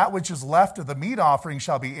 and that which is left of the meat offering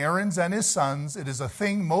shall be Aaron's and his sons. It is a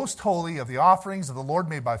thing most holy of the offerings of the Lord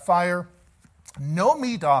made by fire. No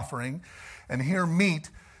meat offering, and here meat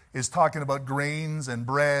is talking about grains and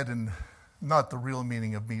bread, and not the real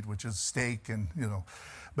meaning of meat, which is steak and,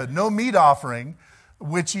 but no meat offering,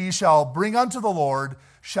 which ye shall bring unto the Lord,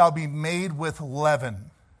 shall be made with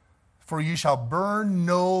leaven. For ye shall burn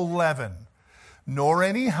no leaven, nor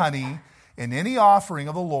any honey in any offering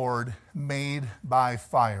of the Lord made by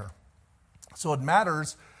fire. So it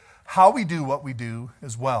matters how we do what we do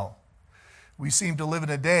as well. We seem to live in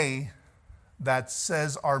a day that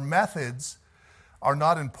says our methods are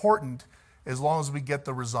not important as long as we get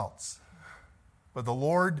the results. But the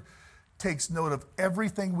Lord takes note of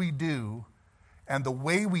everything we do, and the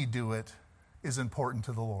way we do it is important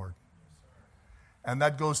to the Lord. And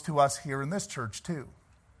that goes to us here in this church too.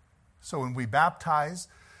 So when we baptize,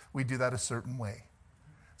 we do that a certain way.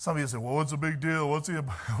 Some of you say, well, what's the big deal?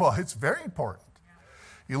 Well, it's very important.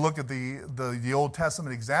 You look at the Old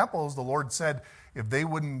Testament examples, the Lord said if they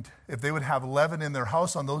would have leaven in their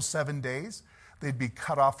house on those 7 days, they'd be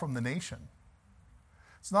cut off from the nation.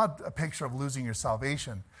 It's not a picture of losing your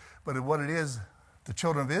salvation, but what it is, the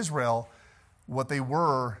children of Israel, what they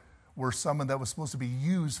were someone that was supposed to be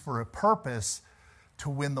used for a purpose to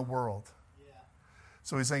win the world. Yeah.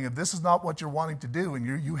 So he's saying, if this is not what you're wanting to do, and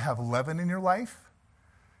you have leaven in your life,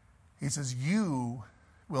 he says, you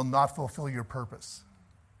will not fulfill your purpose.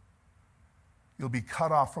 You'll be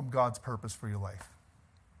cut off from God's purpose for your life.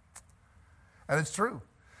 And it's true.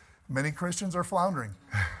 Many Christians are floundering,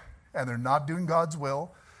 and they're not doing God's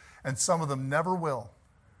will, and some of them never will.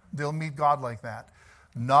 They'll meet God like that,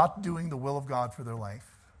 not doing the will of God for their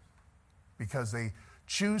life, because they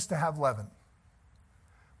choose to have leaven.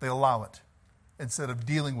 They allow it instead of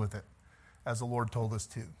dealing with it, as the Lord told us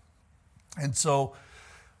to. And so,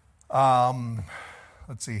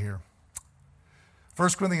 let's see here. 1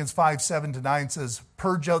 Corinthians 5:7-9 says,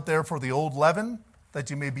 purge out therefore the old leaven, that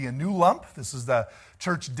you may be a new lump. This is the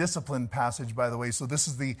church discipline passage, by the way. So this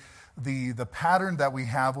is the pattern that we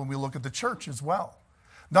have when we look at the church as well.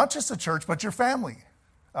 Not just the church, but your family.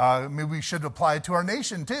 Maybe we should apply it to our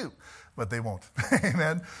nation too, but they won't.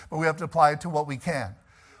 Amen. But we have to apply it to what we can.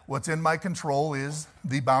 What's in my control is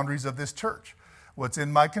the boundaries of this church. What's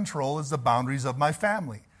in my control is the boundaries of my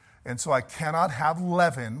family. And so I cannot have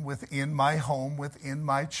leaven within my home, within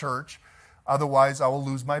my church. Otherwise, I will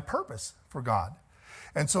lose my purpose for God.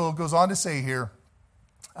 And so it goes on to say here,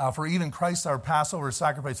 for even Christ our Passover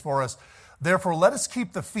sacrifice for us, therefore let us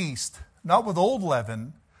keep the feast, not with old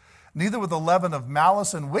leaven, neither with the leaven of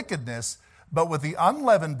malice and wickedness, but with the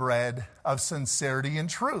unleavened bread of sincerity and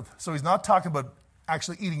truth. So he's not talking about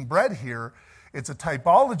actually eating bread here. It's a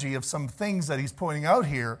typology of some things that he's pointing out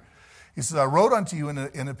here. He says, I wrote unto you in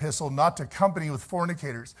an epistle not to company with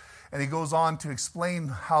fornicators. And he goes on to explain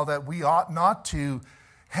how that we ought not to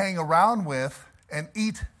hang around with and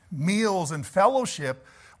eat meals and fellowship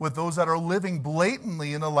with those that are living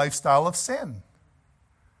blatantly in a lifestyle of sin.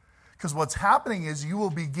 Because what's happening is you will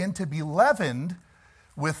begin to be leavened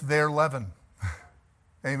with their leaven.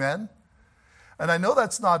 Amen? And I know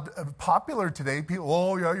that's not popular today. People,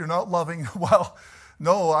 oh, yeah, you're not loving. Well,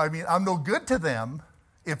 no, I mean, I'm no good to them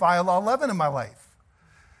if I allow leaven in my life.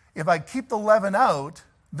 If I keep the leaven out,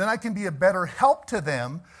 then I can be a better help to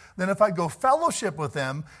them than if I go fellowship with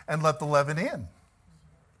them and let the leaven in.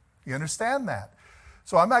 You understand that?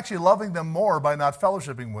 So I'm actually loving them more by not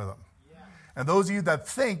fellowshipping with them. Yeah. And those of you that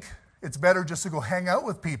think it's better just to go hang out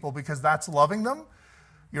with people because that's loving them,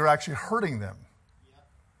 you're actually hurting them.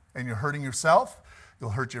 And you're hurting yourself, you'll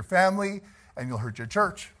hurt your family, and you'll hurt your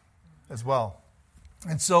church as well.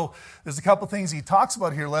 And so there's a couple things he talks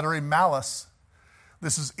about here. Letter A, malice.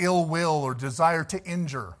 This is ill will or desire to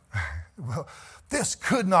injure. Well, this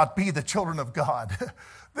could not be the children of God.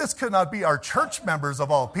 This could not be our church members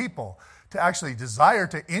of all people to actually desire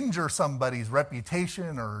to injure somebody's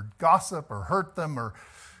reputation or gossip or hurt them. Or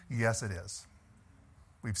yes, it is.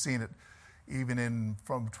 We've seen it. Even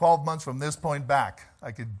from 12 months from this point back,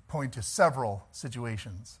 I could point to several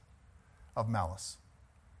situations of malice.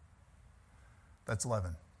 That's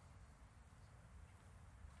leaven.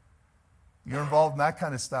 You're involved in that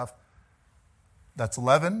kind of stuff, that's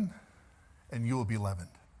leaven, and you will be leavened.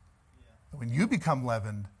 Yeah. When you become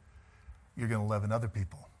leavened, you're going to leaven other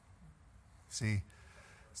people. See,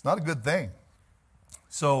 it's not a good thing.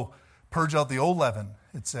 So, purge out the old leaven,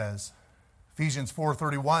 it says. Ephesians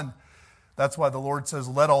 4:31. That's why the Lord says,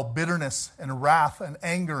 let all bitterness and wrath and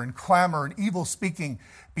anger and clamor and evil speaking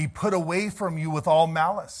be put away from you with all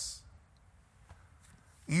malice.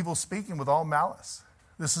 Evil speaking with all malice.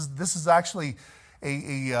 This is actually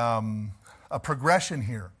a progression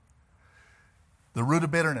here. The root of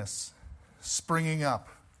bitterness, springing up,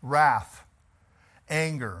 wrath,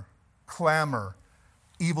 anger, clamor,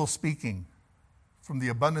 evil speaking. From the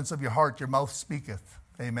abundance of your heart, your mouth speaketh.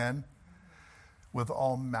 Amen. With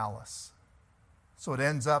all malice. So it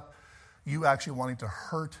ends up you actually wanting to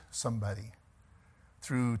hurt somebody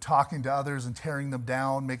through talking to others and tearing them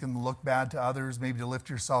down, making them look bad to others, maybe to lift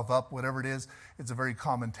yourself up, whatever it is. It's a very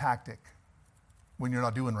common tactic when you're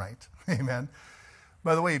not doing right. Amen.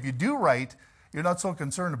 By the way, if you do right, you're not so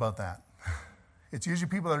concerned about that. It's usually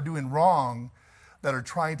people that are doing wrong that are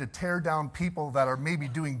trying to tear down people that are maybe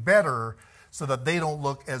doing better so that they don't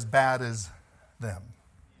look as bad as them.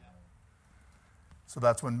 So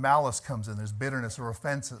that's when malice comes in. There's bitterness or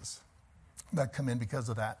offenses that come in because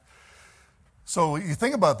of that. So you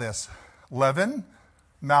think about this. Leaven,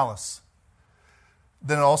 malice.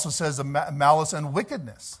 Then it also says malice and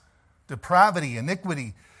wickedness, depravity,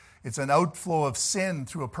 iniquity. It's an outflow of sin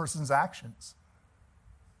through a person's actions.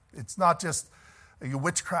 It's not just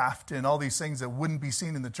witchcraft and all these things that wouldn't be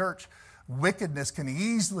seen in the church. Wickedness can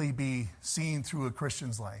easily be seen through a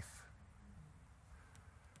Christian's life.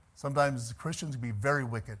 Sometimes Christians can be very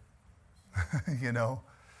wicked, and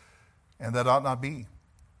that ought not be.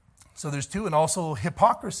 So there's two, and also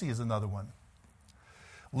hypocrisy is another one.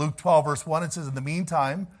 Luke 12, verse 1, it says, in the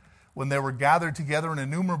meantime, when they were gathered together an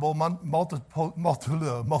innumerable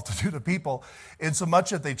multitude of people,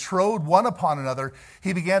 insomuch that they trode one upon another,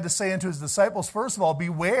 he began to say unto his disciples, first of all,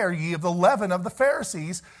 beware ye of the leaven of the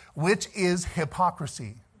Pharisees, which is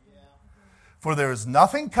hypocrisy. Yeah. For there is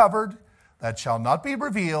nothing covered that shall not be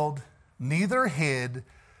revealed, neither hid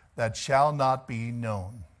that shall not be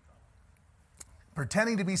known.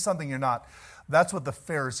 Pretending to be something you're not. That's what the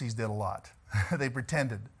Pharisees did a lot. They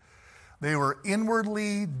pretended. They were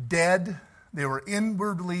inwardly dead. They were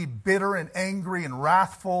inwardly bitter and angry and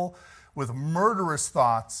wrathful with murderous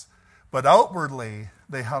thoughts. But outwardly,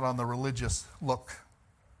 they had on the religious look.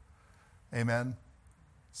 Amen?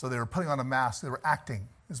 So they were putting on a mask. They were acting,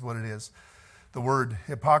 is what it is. The word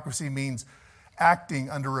hypocrisy means acting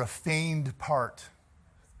under a feigned part.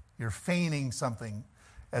 You're feigning something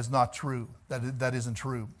as not true. That isn't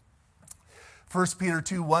true. 1 Peter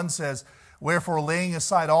 2:1 says, wherefore laying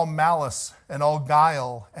aside all malice and all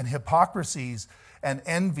guile and hypocrisies and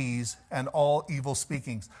envies and all evil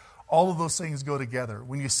speakings. All of those things go together.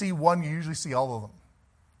 When you see one, you usually see all of them.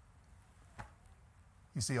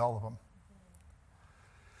 You see all of them.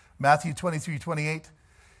 Matthew 23:28,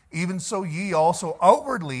 even so ye also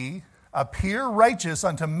outwardly appear righteous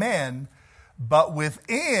unto men, but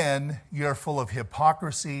within you're full of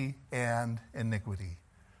hypocrisy and iniquity.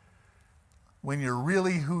 When you're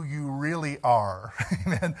really who you really are,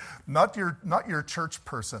 amen. Not your church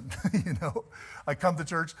person, I come to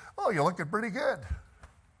church, oh, you're looking pretty good.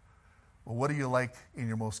 Well, what are you like in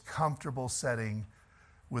your most comfortable setting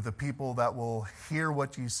with the people that will hear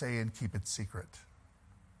what you say and keep it secret?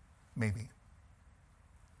 Maybe.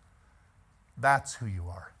 That's who you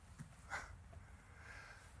are.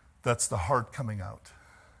 That's the heart coming out.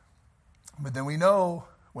 But then we know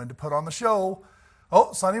when to put on the show.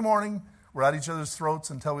 Oh, Sunday morning, we're at each other's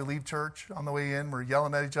throats until we leave church. On the way in, we're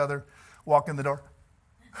yelling at each other, walk in the door.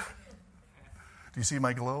 Do you see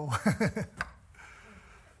my glow?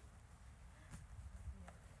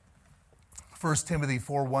 1 Timothy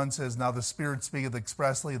 4:1 says, now the Spirit speaketh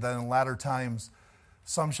expressly that in latter times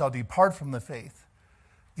some shall depart from the faith,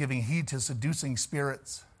 giving heed to seducing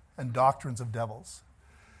spirits and doctrines of devils,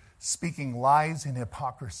 speaking lies in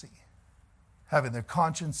hypocrisy, having their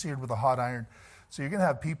conscience seared with a hot iron. So you're going to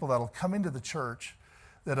have people that will come into the church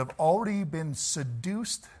that have already been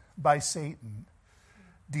seduced by Satan,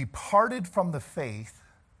 departed from the faith,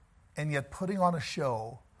 and yet putting on a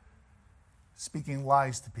show, speaking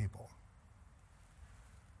lies to people.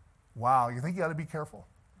 Wow, you think you ought to be careful?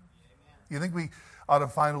 Amen. You think we ought to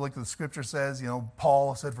find, like the scripture says,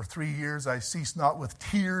 Paul said, for 3 years I cease not with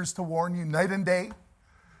tears to warn you night and day.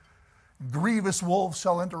 Grievous wolves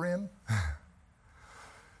shall enter in.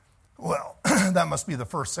 Well, that must be the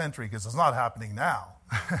first century because it's not happening now.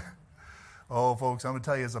 Oh, folks, I'm going to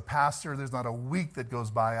tell you, as a pastor, there's not a week that goes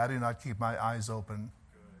by I do not keep my eyes open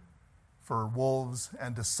for wolves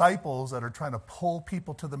and disciples that are trying to pull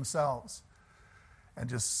people to themselves and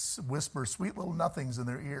just whisper sweet little nothings in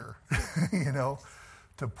their ear,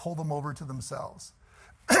 to pull them over to themselves.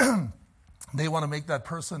 They want to make that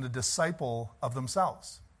person a disciple of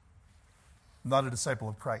themselves, not a disciple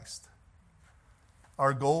of Christ.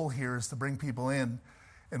 Our goal here is to bring people in,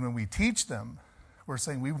 and when we teach them, we're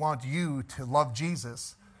saying we want you to love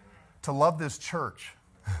Jesus, to love this church,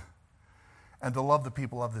 and to love the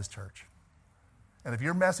people of this church. And if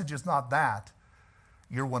your message is not that,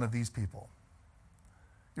 you're one of these people.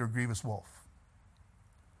 You're a grievous wolf.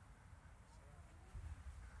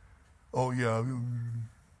 Oh, yeah.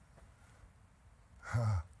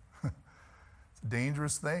 It's a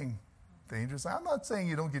dangerous thing. Dangerous. I'm not saying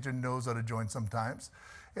you don't get your nose out of joint sometimes.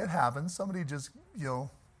 It happens. Somebody just,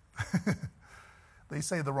 they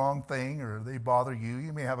say the wrong thing or they bother you.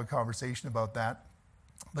 You may have a conversation about that.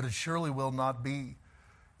 But it surely will not be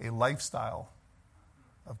a lifestyle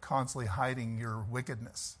of constantly hiding your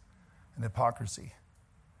wickedness and hypocrisy.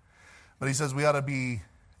 But he says we ought to be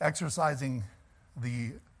exercising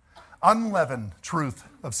the unleavened truth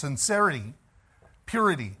of sincerity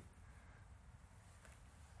purity.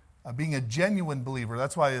 Being a genuine believer.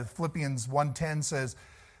 That's why Philippians 1:10 says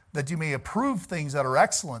that you may approve things that are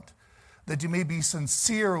excellent, that you may be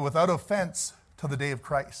sincere without offense till the day of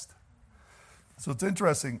Christ. So it's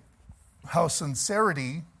interesting how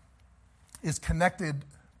sincerity is connected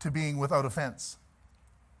to being without offense.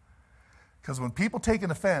 Because when people take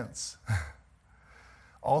an offense,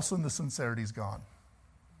 all of a sudden the sincerity is gone.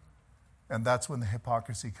 And that's when the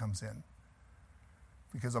hypocrisy comes in.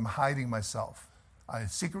 Because I'm hiding myself. I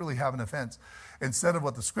secretly have an offense. Instead of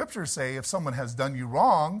what the scriptures say, if someone has done you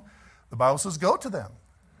wrong, the Bible says go to them.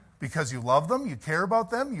 Because you love them, you care about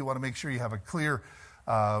them, you want to make sure you have a clear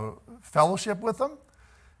fellowship with them.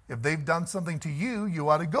 If they've done something to you, you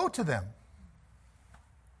ought to go to them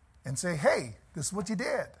and say, hey, this is what you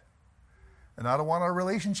did. And I don't want our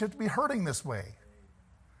relationship to be hurting this way.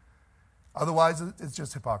 Otherwise, it's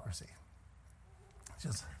just hypocrisy. It's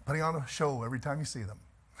just putting on a show every time you see them,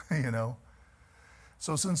 you know.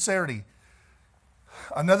 So sincerity.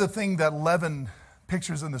 Another thing that leaven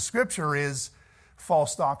pictures in the scripture is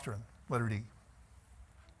false doctrine, letter D.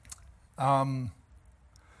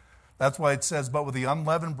 That's why it says, but with the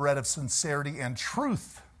unleavened bread of sincerity and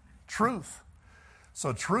truth. Truth.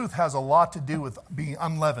 So truth has a lot to do with being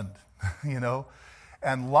unleavened, you know.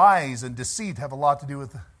 And lies and deceit have a lot to do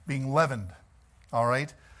with being leavened, all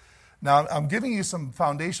right? Now, I'm giving you some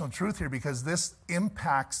foundational truth here because this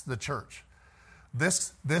impacts the church.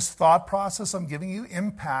 This thought process I'm giving you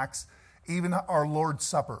impacts even our Lord's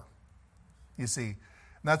Supper, you see.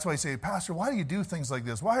 And that's why I say, Pastor, why do you do things like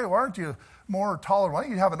this? Why aren't you more tolerant? Why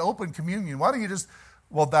don't you have an open communion? Why don't you just...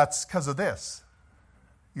 Well, that's because of this.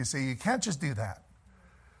 You see, you can't just do that.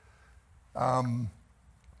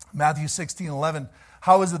 Matthew 16:11,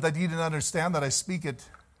 how is it that you didn't understand that I speak it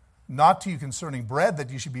not to you concerning bread, that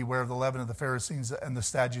you should be aware of the leaven of the Pharisees and the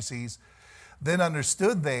Sadducees? Then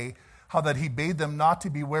understood they how that he bade them not to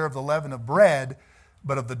beware of the leaven of bread,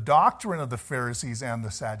 but of the doctrine of the Pharisees and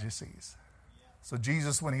the Sadducees. So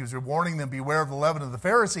Jesus, when he was warning them, beware of the leaven of the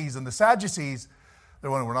Pharisees and the Sadducees,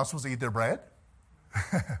 they're wondering, we're not supposed to eat their bread?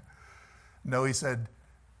 No, he said,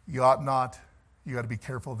 you ought not, you got to be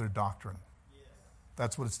careful of their doctrine.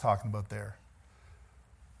 That's what it's talking about there.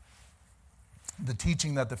 The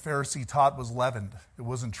teaching that the Pharisee taught was leavened. It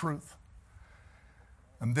wasn't truth.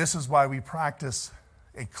 And this is why we practice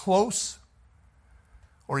a close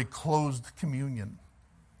or a closed communion.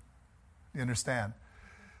 You understand?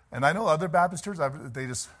 And I know other Baptist churches, they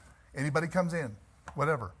just, anybody comes in,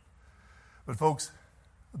 whatever. But folks,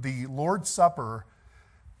 the Lord's Supper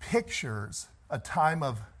pictures a time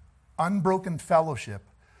of unbroken fellowship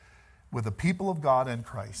with the people of God and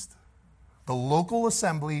Christ. The local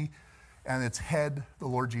assembly and its head, the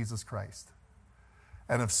Lord Jesus Christ.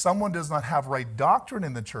 And if someone does not have right doctrine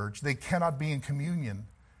in the church, they cannot be in communion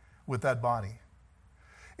with that body.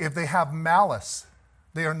 If they have malice,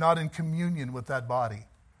 they are not in communion with that body.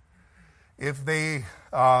 If they,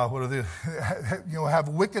 have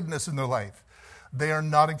wickedness in their life, they are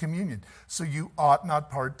not in communion. So you ought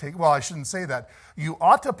not partake. Well, I shouldn't say that. You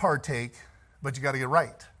ought to partake, but you got to get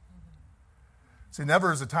right. See,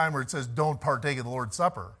 never is a time where it says don't partake of the Lord's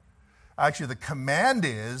Supper. Actually, the command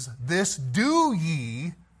is, this do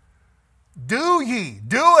ye, do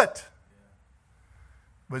it.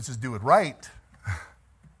 But it says do it right.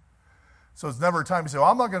 So it's never a time to say, well,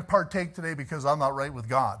 I'm not going to partake today because I'm not right with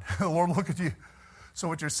God. The Lord will look at you. So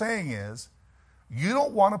what you're saying is, you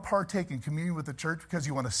don't want to partake in communion with the church because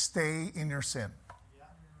you want to stay in your sin.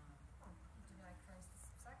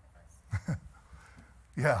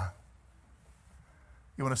 Yeah.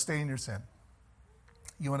 You want to stay in your sin.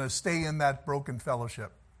 You want to stay in that broken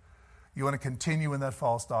fellowship. You want to continue in that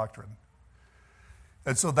false doctrine.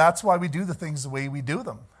 And so that's why we do the things the way we do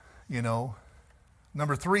them, you know.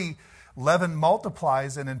 Number 3, leaven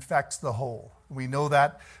multiplies and infects the whole. We know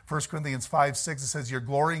that 1 Corinthians 5:6, it says, your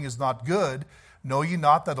glorying is not good. Know ye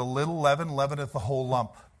not that a little leaven leaveneth the whole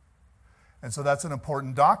lump? And so that's an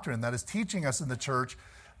important doctrine that is teaching us in the church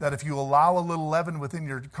that if you allow a little leaven within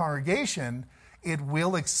your congregation, it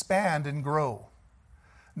will expand and grow.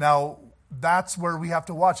 Now, that's where we have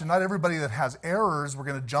to watch. And not everybody that has errors, we're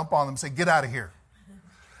going to jump on them and say, get out of here.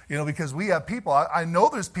 You know, because we have people, I know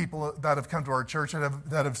there's people that have come to our church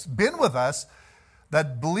that have been with us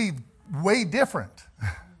that believe way different,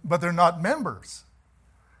 but they're not members.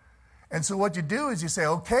 And so what you do is you say,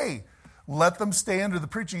 okay, let them stay under the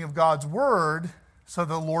preaching of God's word so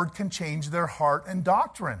the Lord can change their heart and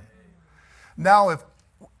doctrine. Now,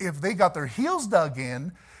 if they got their heels dug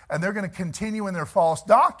in and they're going to continue in their false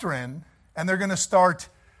doctrine and they're going to start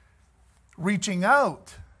reaching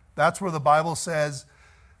out, that's where the Bible says,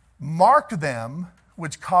 mark them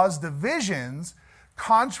which cause divisions,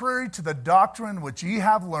 contrary to the doctrine which ye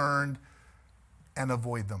have learned, and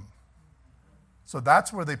avoid them. So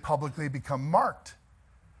that's where they publicly become marked.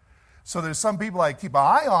 So there's some people I keep an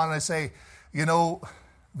eye on, and I say,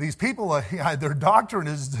 these people, their doctrine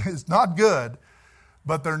is not good,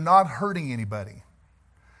 but they're not hurting anybody.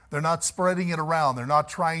 They're not spreading it around. They're not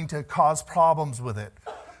trying to cause problems with it.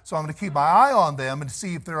 So I'm going to keep my eye on them and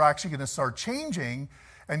see if they're actually going to start changing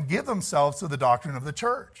and give themselves to the doctrine of the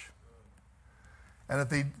church. And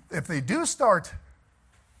if they do start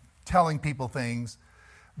telling people things,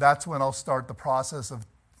 that's when I'll start the process of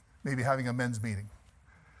maybe having a men's meeting.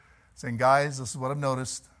 Saying, guys, this is what I've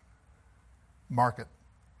noticed. Mark it.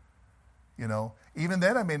 Even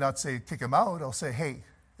then I may not say kick them out. I'll say, hey,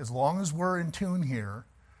 as long as we're in tune here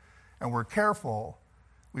and we're careful,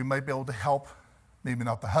 we might be able to help, maybe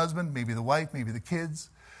not the husband, maybe the wife, maybe the kids.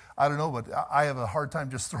 I don't know, but I have a hard time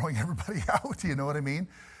just throwing everybody out, you know what I mean?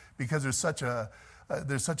 Because there's such a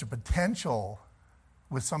potential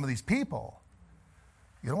with some of these people.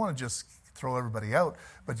 You don't want to just throw everybody out,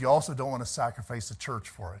 but you also don't want to sacrifice the church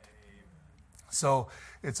for it. So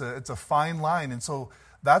it's a fine line, and so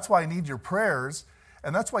that's why I need your prayers,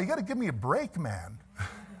 and that's why you got to give me a break, man.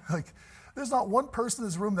 Like, there's not one person in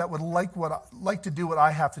this room that would like to do what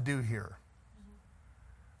I have to do here.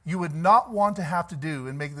 You would not want to have to do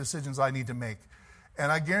and make the decisions I need to make.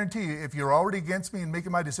 And I guarantee you, if you're already against me and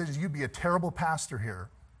making my decisions, you'd be a terrible pastor here.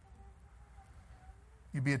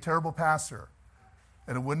 You'd be a terrible pastor.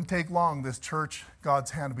 And it wouldn't take long, this church,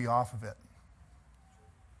 God's hand to be off of it.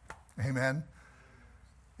 Amen?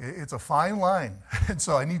 It's a fine line. And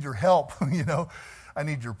so I need your help, I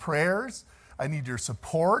need your prayers. I need your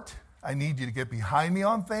support. I need you to get behind me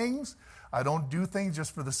on things. I don't do things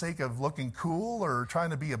just for the sake of looking cool or trying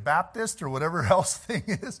to be a Baptist or whatever else thing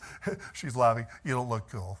is. She's laughing. You don't look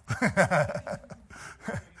cool.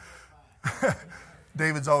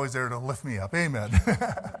 David's always there to lift me up. Amen.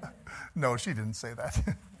 No, she didn't say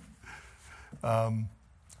that.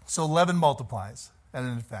 So leaven multiplies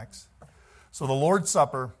and it affects. So the Lord's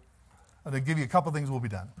Supper, I'm going to give you a couple things, we'll be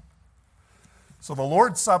done. So the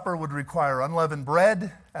Lord's Supper would require unleavened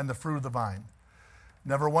bread and the fruit of the vine.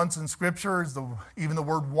 Never once in Scripture is even the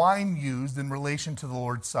word wine used in relation to the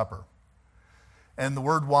Lord's Supper. And the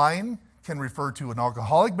word wine can refer to an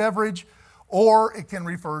alcoholic beverage, or it can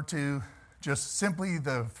refer to just simply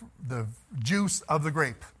the juice of the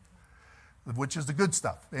grape, which is the good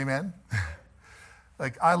stuff. Amen?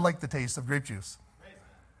 Like, I like the taste of grape juice.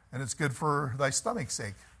 And it's good for thy stomach's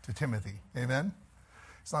sake, to Timothy. Amen?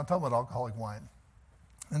 It's not talking about alcoholic wine.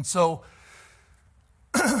 And so,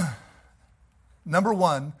 number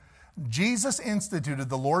one, Jesus instituted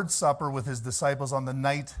the Lord's Supper with his disciples on the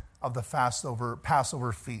night of the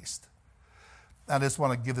Passover feast. I just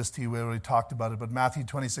want to give this to you. We already talked about it, but Matthew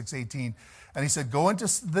 26:18. And he said, go into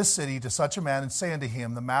this city to such a man and say unto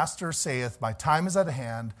him, the master saith, my time is at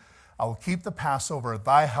hand. I will keep the Passover at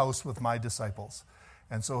thy house with my disciples.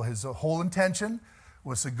 And so his whole intention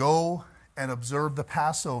was to go and observe the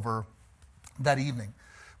Passover that evening.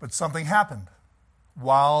 But something happened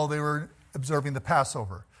while they were observing the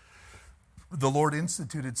Passover. The Lord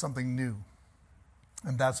instituted something new.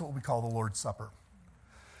 And that's what we call the Lord's Supper.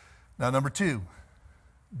 Now, number two,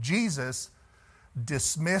 Jesus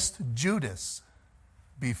dismissed Judas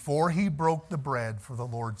before he broke the bread for the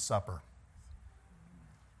Lord's Supper.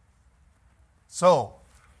 So,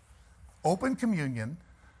 open communion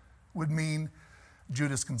would mean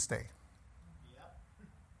Judas can stay. Yep.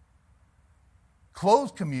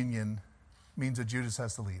 Closed communion means that Judas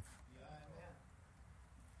has to leave.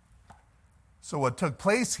 Yeah, so what took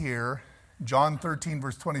place here, John 13,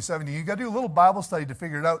 verse 27, you got to do a little Bible study to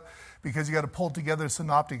figure it out because you got to pull together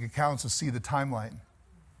synoptic accounts to see the timeline.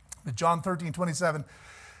 But John 13, 27,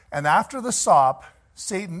 and after the sop,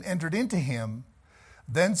 Satan entered into him.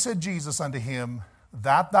 Then said Jesus unto him,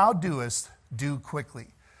 that thou doest, do quickly.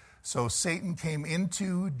 So Satan came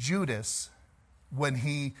into Judas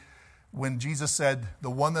when Jesus said, the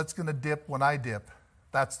one that's going to dip when I dip,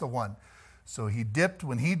 that's the one. So he dipped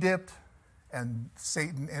when he dipped, and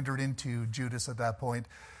Satan entered into Judas at that point.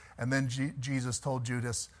 And then Jesus told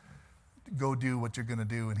Judas, go do what you're going to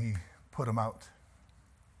do, and he put him out.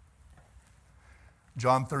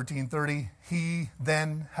 John 13:30, he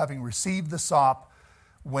then, having received the sop,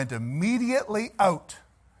 went immediately out,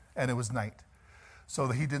 and it was night. So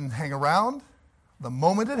that he didn't hang around. The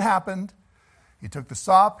moment it happened, he took the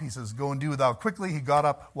sop. He says, go and do thou quickly. He got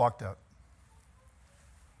up, walked out.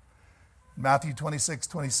 Matthew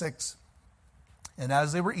 26:26. And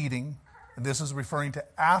as they were eating, and this is referring to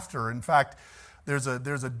after. In fact, there's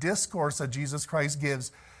a discourse that Jesus Christ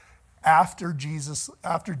gives after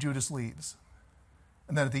Judas leaves.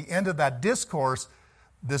 And then at the end of that discourse,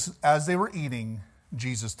 as they were eating,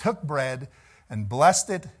 Jesus took bread and blessed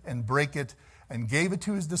it and brake it and gave it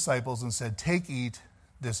to his disciples and said, "Take, eat,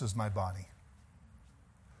 this is my body."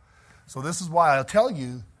 So this is why I'll tell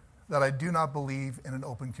you that I do not believe in an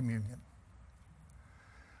open communion.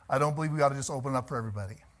 I don't believe we ought to just open it up for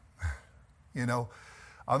everybody. You know,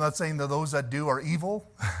 I'm not saying that those that do are evil.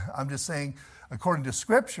 I'm just saying, according to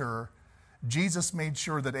Scripture, Jesus made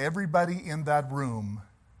sure that everybody in that room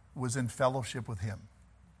was in fellowship with him,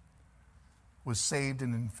 was saved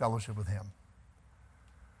and in fellowship with him.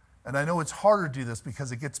 And I know it's harder to do this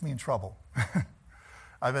because it gets me in trouble.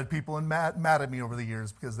 I've had people mad at me over the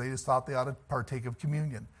years because they just thought they ought to partake of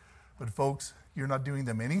communion. But folks, you're not doing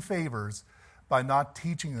them any favors by not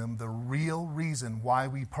teaching them the real reason why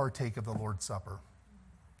we partake of the Lord's Supper.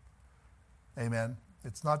 Amen.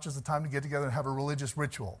 It's not just a time to get together and have a religious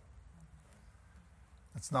ritual.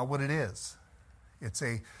 That's not what it is. It's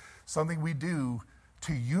something we do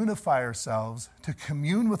to unify ourselves, to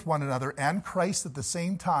commune with one another and Christ at the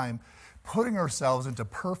same time, putting ourselves into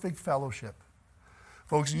perfect fellowship.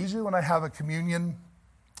 Folks, usually when I have a communion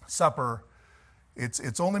supper,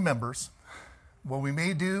 it's only members. What we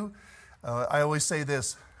may do, I always say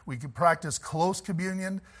this, we can practice close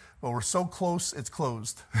communion, but we're so close, it's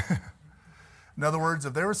closed. In other words,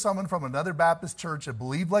 if there was someone from another Baptist church that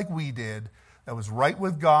believed like we did, that was right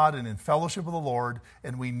with God and in fellowship with the Lord,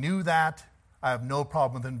 and we knew that, I have no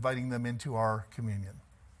problem with inviting them into our communion.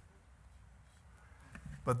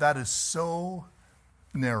 But that is so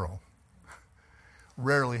narrow.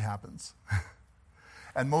 Rarely happens.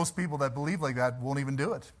 And most people that believe like that won't even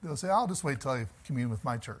do it. They'll say, "I'll just wait till I commune with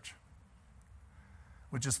my church,"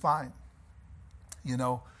 which is fine. You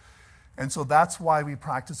know, and so that's why we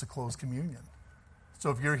practice a closed communion.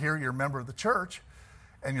 So if you're here, you're a member of the church,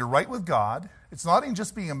 and you're right with God, it's not even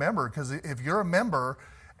just being a member, because if you're a member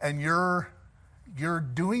and you're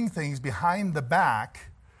doing things behind the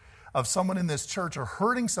back of someone in this church or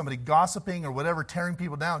hurting somebody, gossiping or whatever, tearing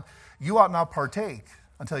people down, you ought not partake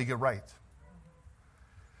until you get right.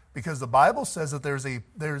 Because the Bible says that there's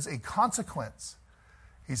a consequence.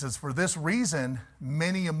 He says, "For this reason,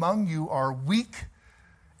 many among you are weak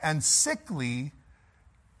and sickly,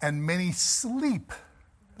 and many sleep."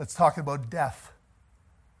 That's talking about death.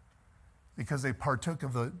 Because they partook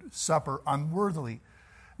of the supper unworthily.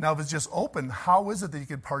 Now, if it's just open, how is it that you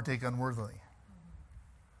can partake unworthily?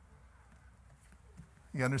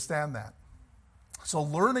 You understand that? So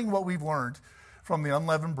learning what we've learned from the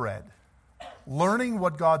unleavened bread, learning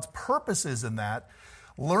what God's purpose is in that,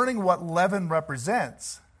 learning what leaven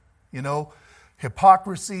represents, you know,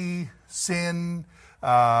 hypocrisy, sin,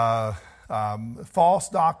 false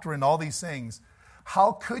doctrine, all these things.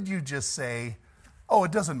 How could you just say, "Oh,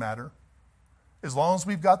 it doesn't matter. As long as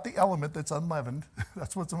we've got the element that's unleavened,"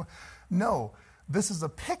 that's what's unleavened. No, this is a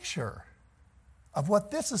picture of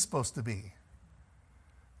what this is supposed to be.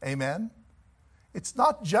 Amen? It's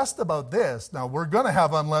not just about this. Now, we're going to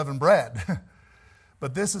have unleavened bread.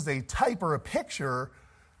 But this is a type or a picture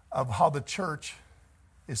of how the church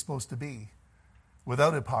is supposed to be.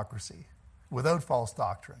 Without hypocrisy, without false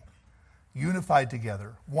doctrine. Unified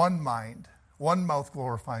together, one mind, one mouth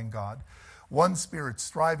glorifying God, one spirit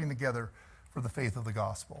striving together for the faith of the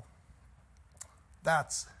gospel.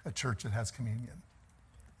 That's a church that has communion.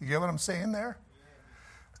 You get what I'm saying there?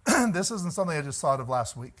 This isn't something I just thought of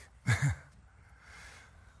last week.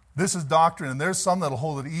 This is doctrine, and there's some that'll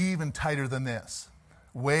hold it even tighter than this.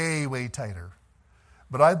 Way, way tighter.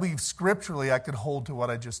 But I believe scripturally I could hold to what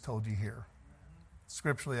I just told you here.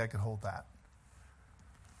 Scripturally I could hold that.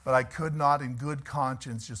 But I could not in good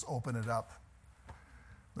conscience just open it up.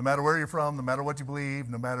 No matter where you're from, no matter what you believe,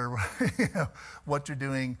 no matter what you're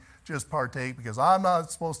doing, just partake, because I'm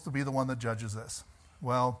not supposed to be the one that judges this.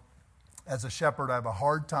 Well, as a shepherd, I have a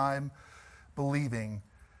hard time believing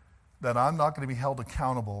that I'm not going to be held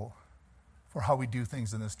accountable for how we do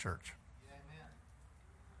things in this church. Amen.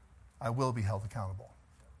 I will be held accountable.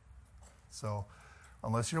 So,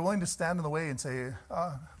 unless you're willing to stand in the way and say,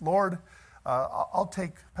 "Lord, I'll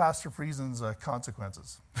take Pastor Friesen's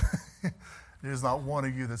consequences." There's not one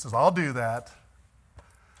of you that says, "I'll do that."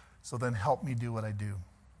 So then help me do what I do.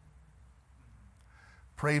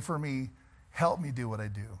 Pray for me. Help me do what I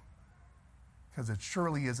do. Because it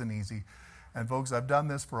surely isn't easy. And folks, I've done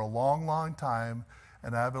this for a long, long time.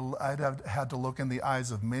 And I'd have had to look in the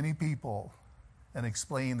eyes of many people and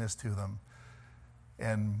explain this to them.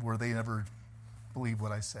 And where they never believe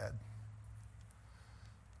what I said.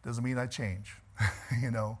 Doesn't mean I change,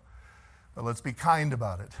 you know. But let's be kind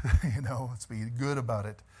about it, you know. Let's be good about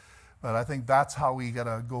it. But I think that's how we got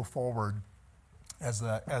to go forward as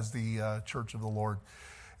the church of the Lord.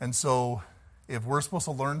 And so if we're supposed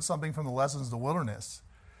to learn something from the lessons of the wilderness,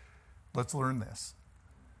 let's learn this.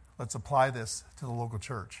 Let's apply this to the local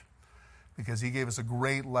church, because he gave us a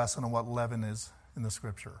great lesson on what leaven is in the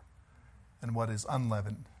Scripture and what is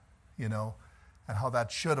unleavened, and how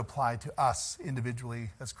that should apply to us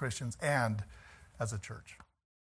individually as Christians and as a church.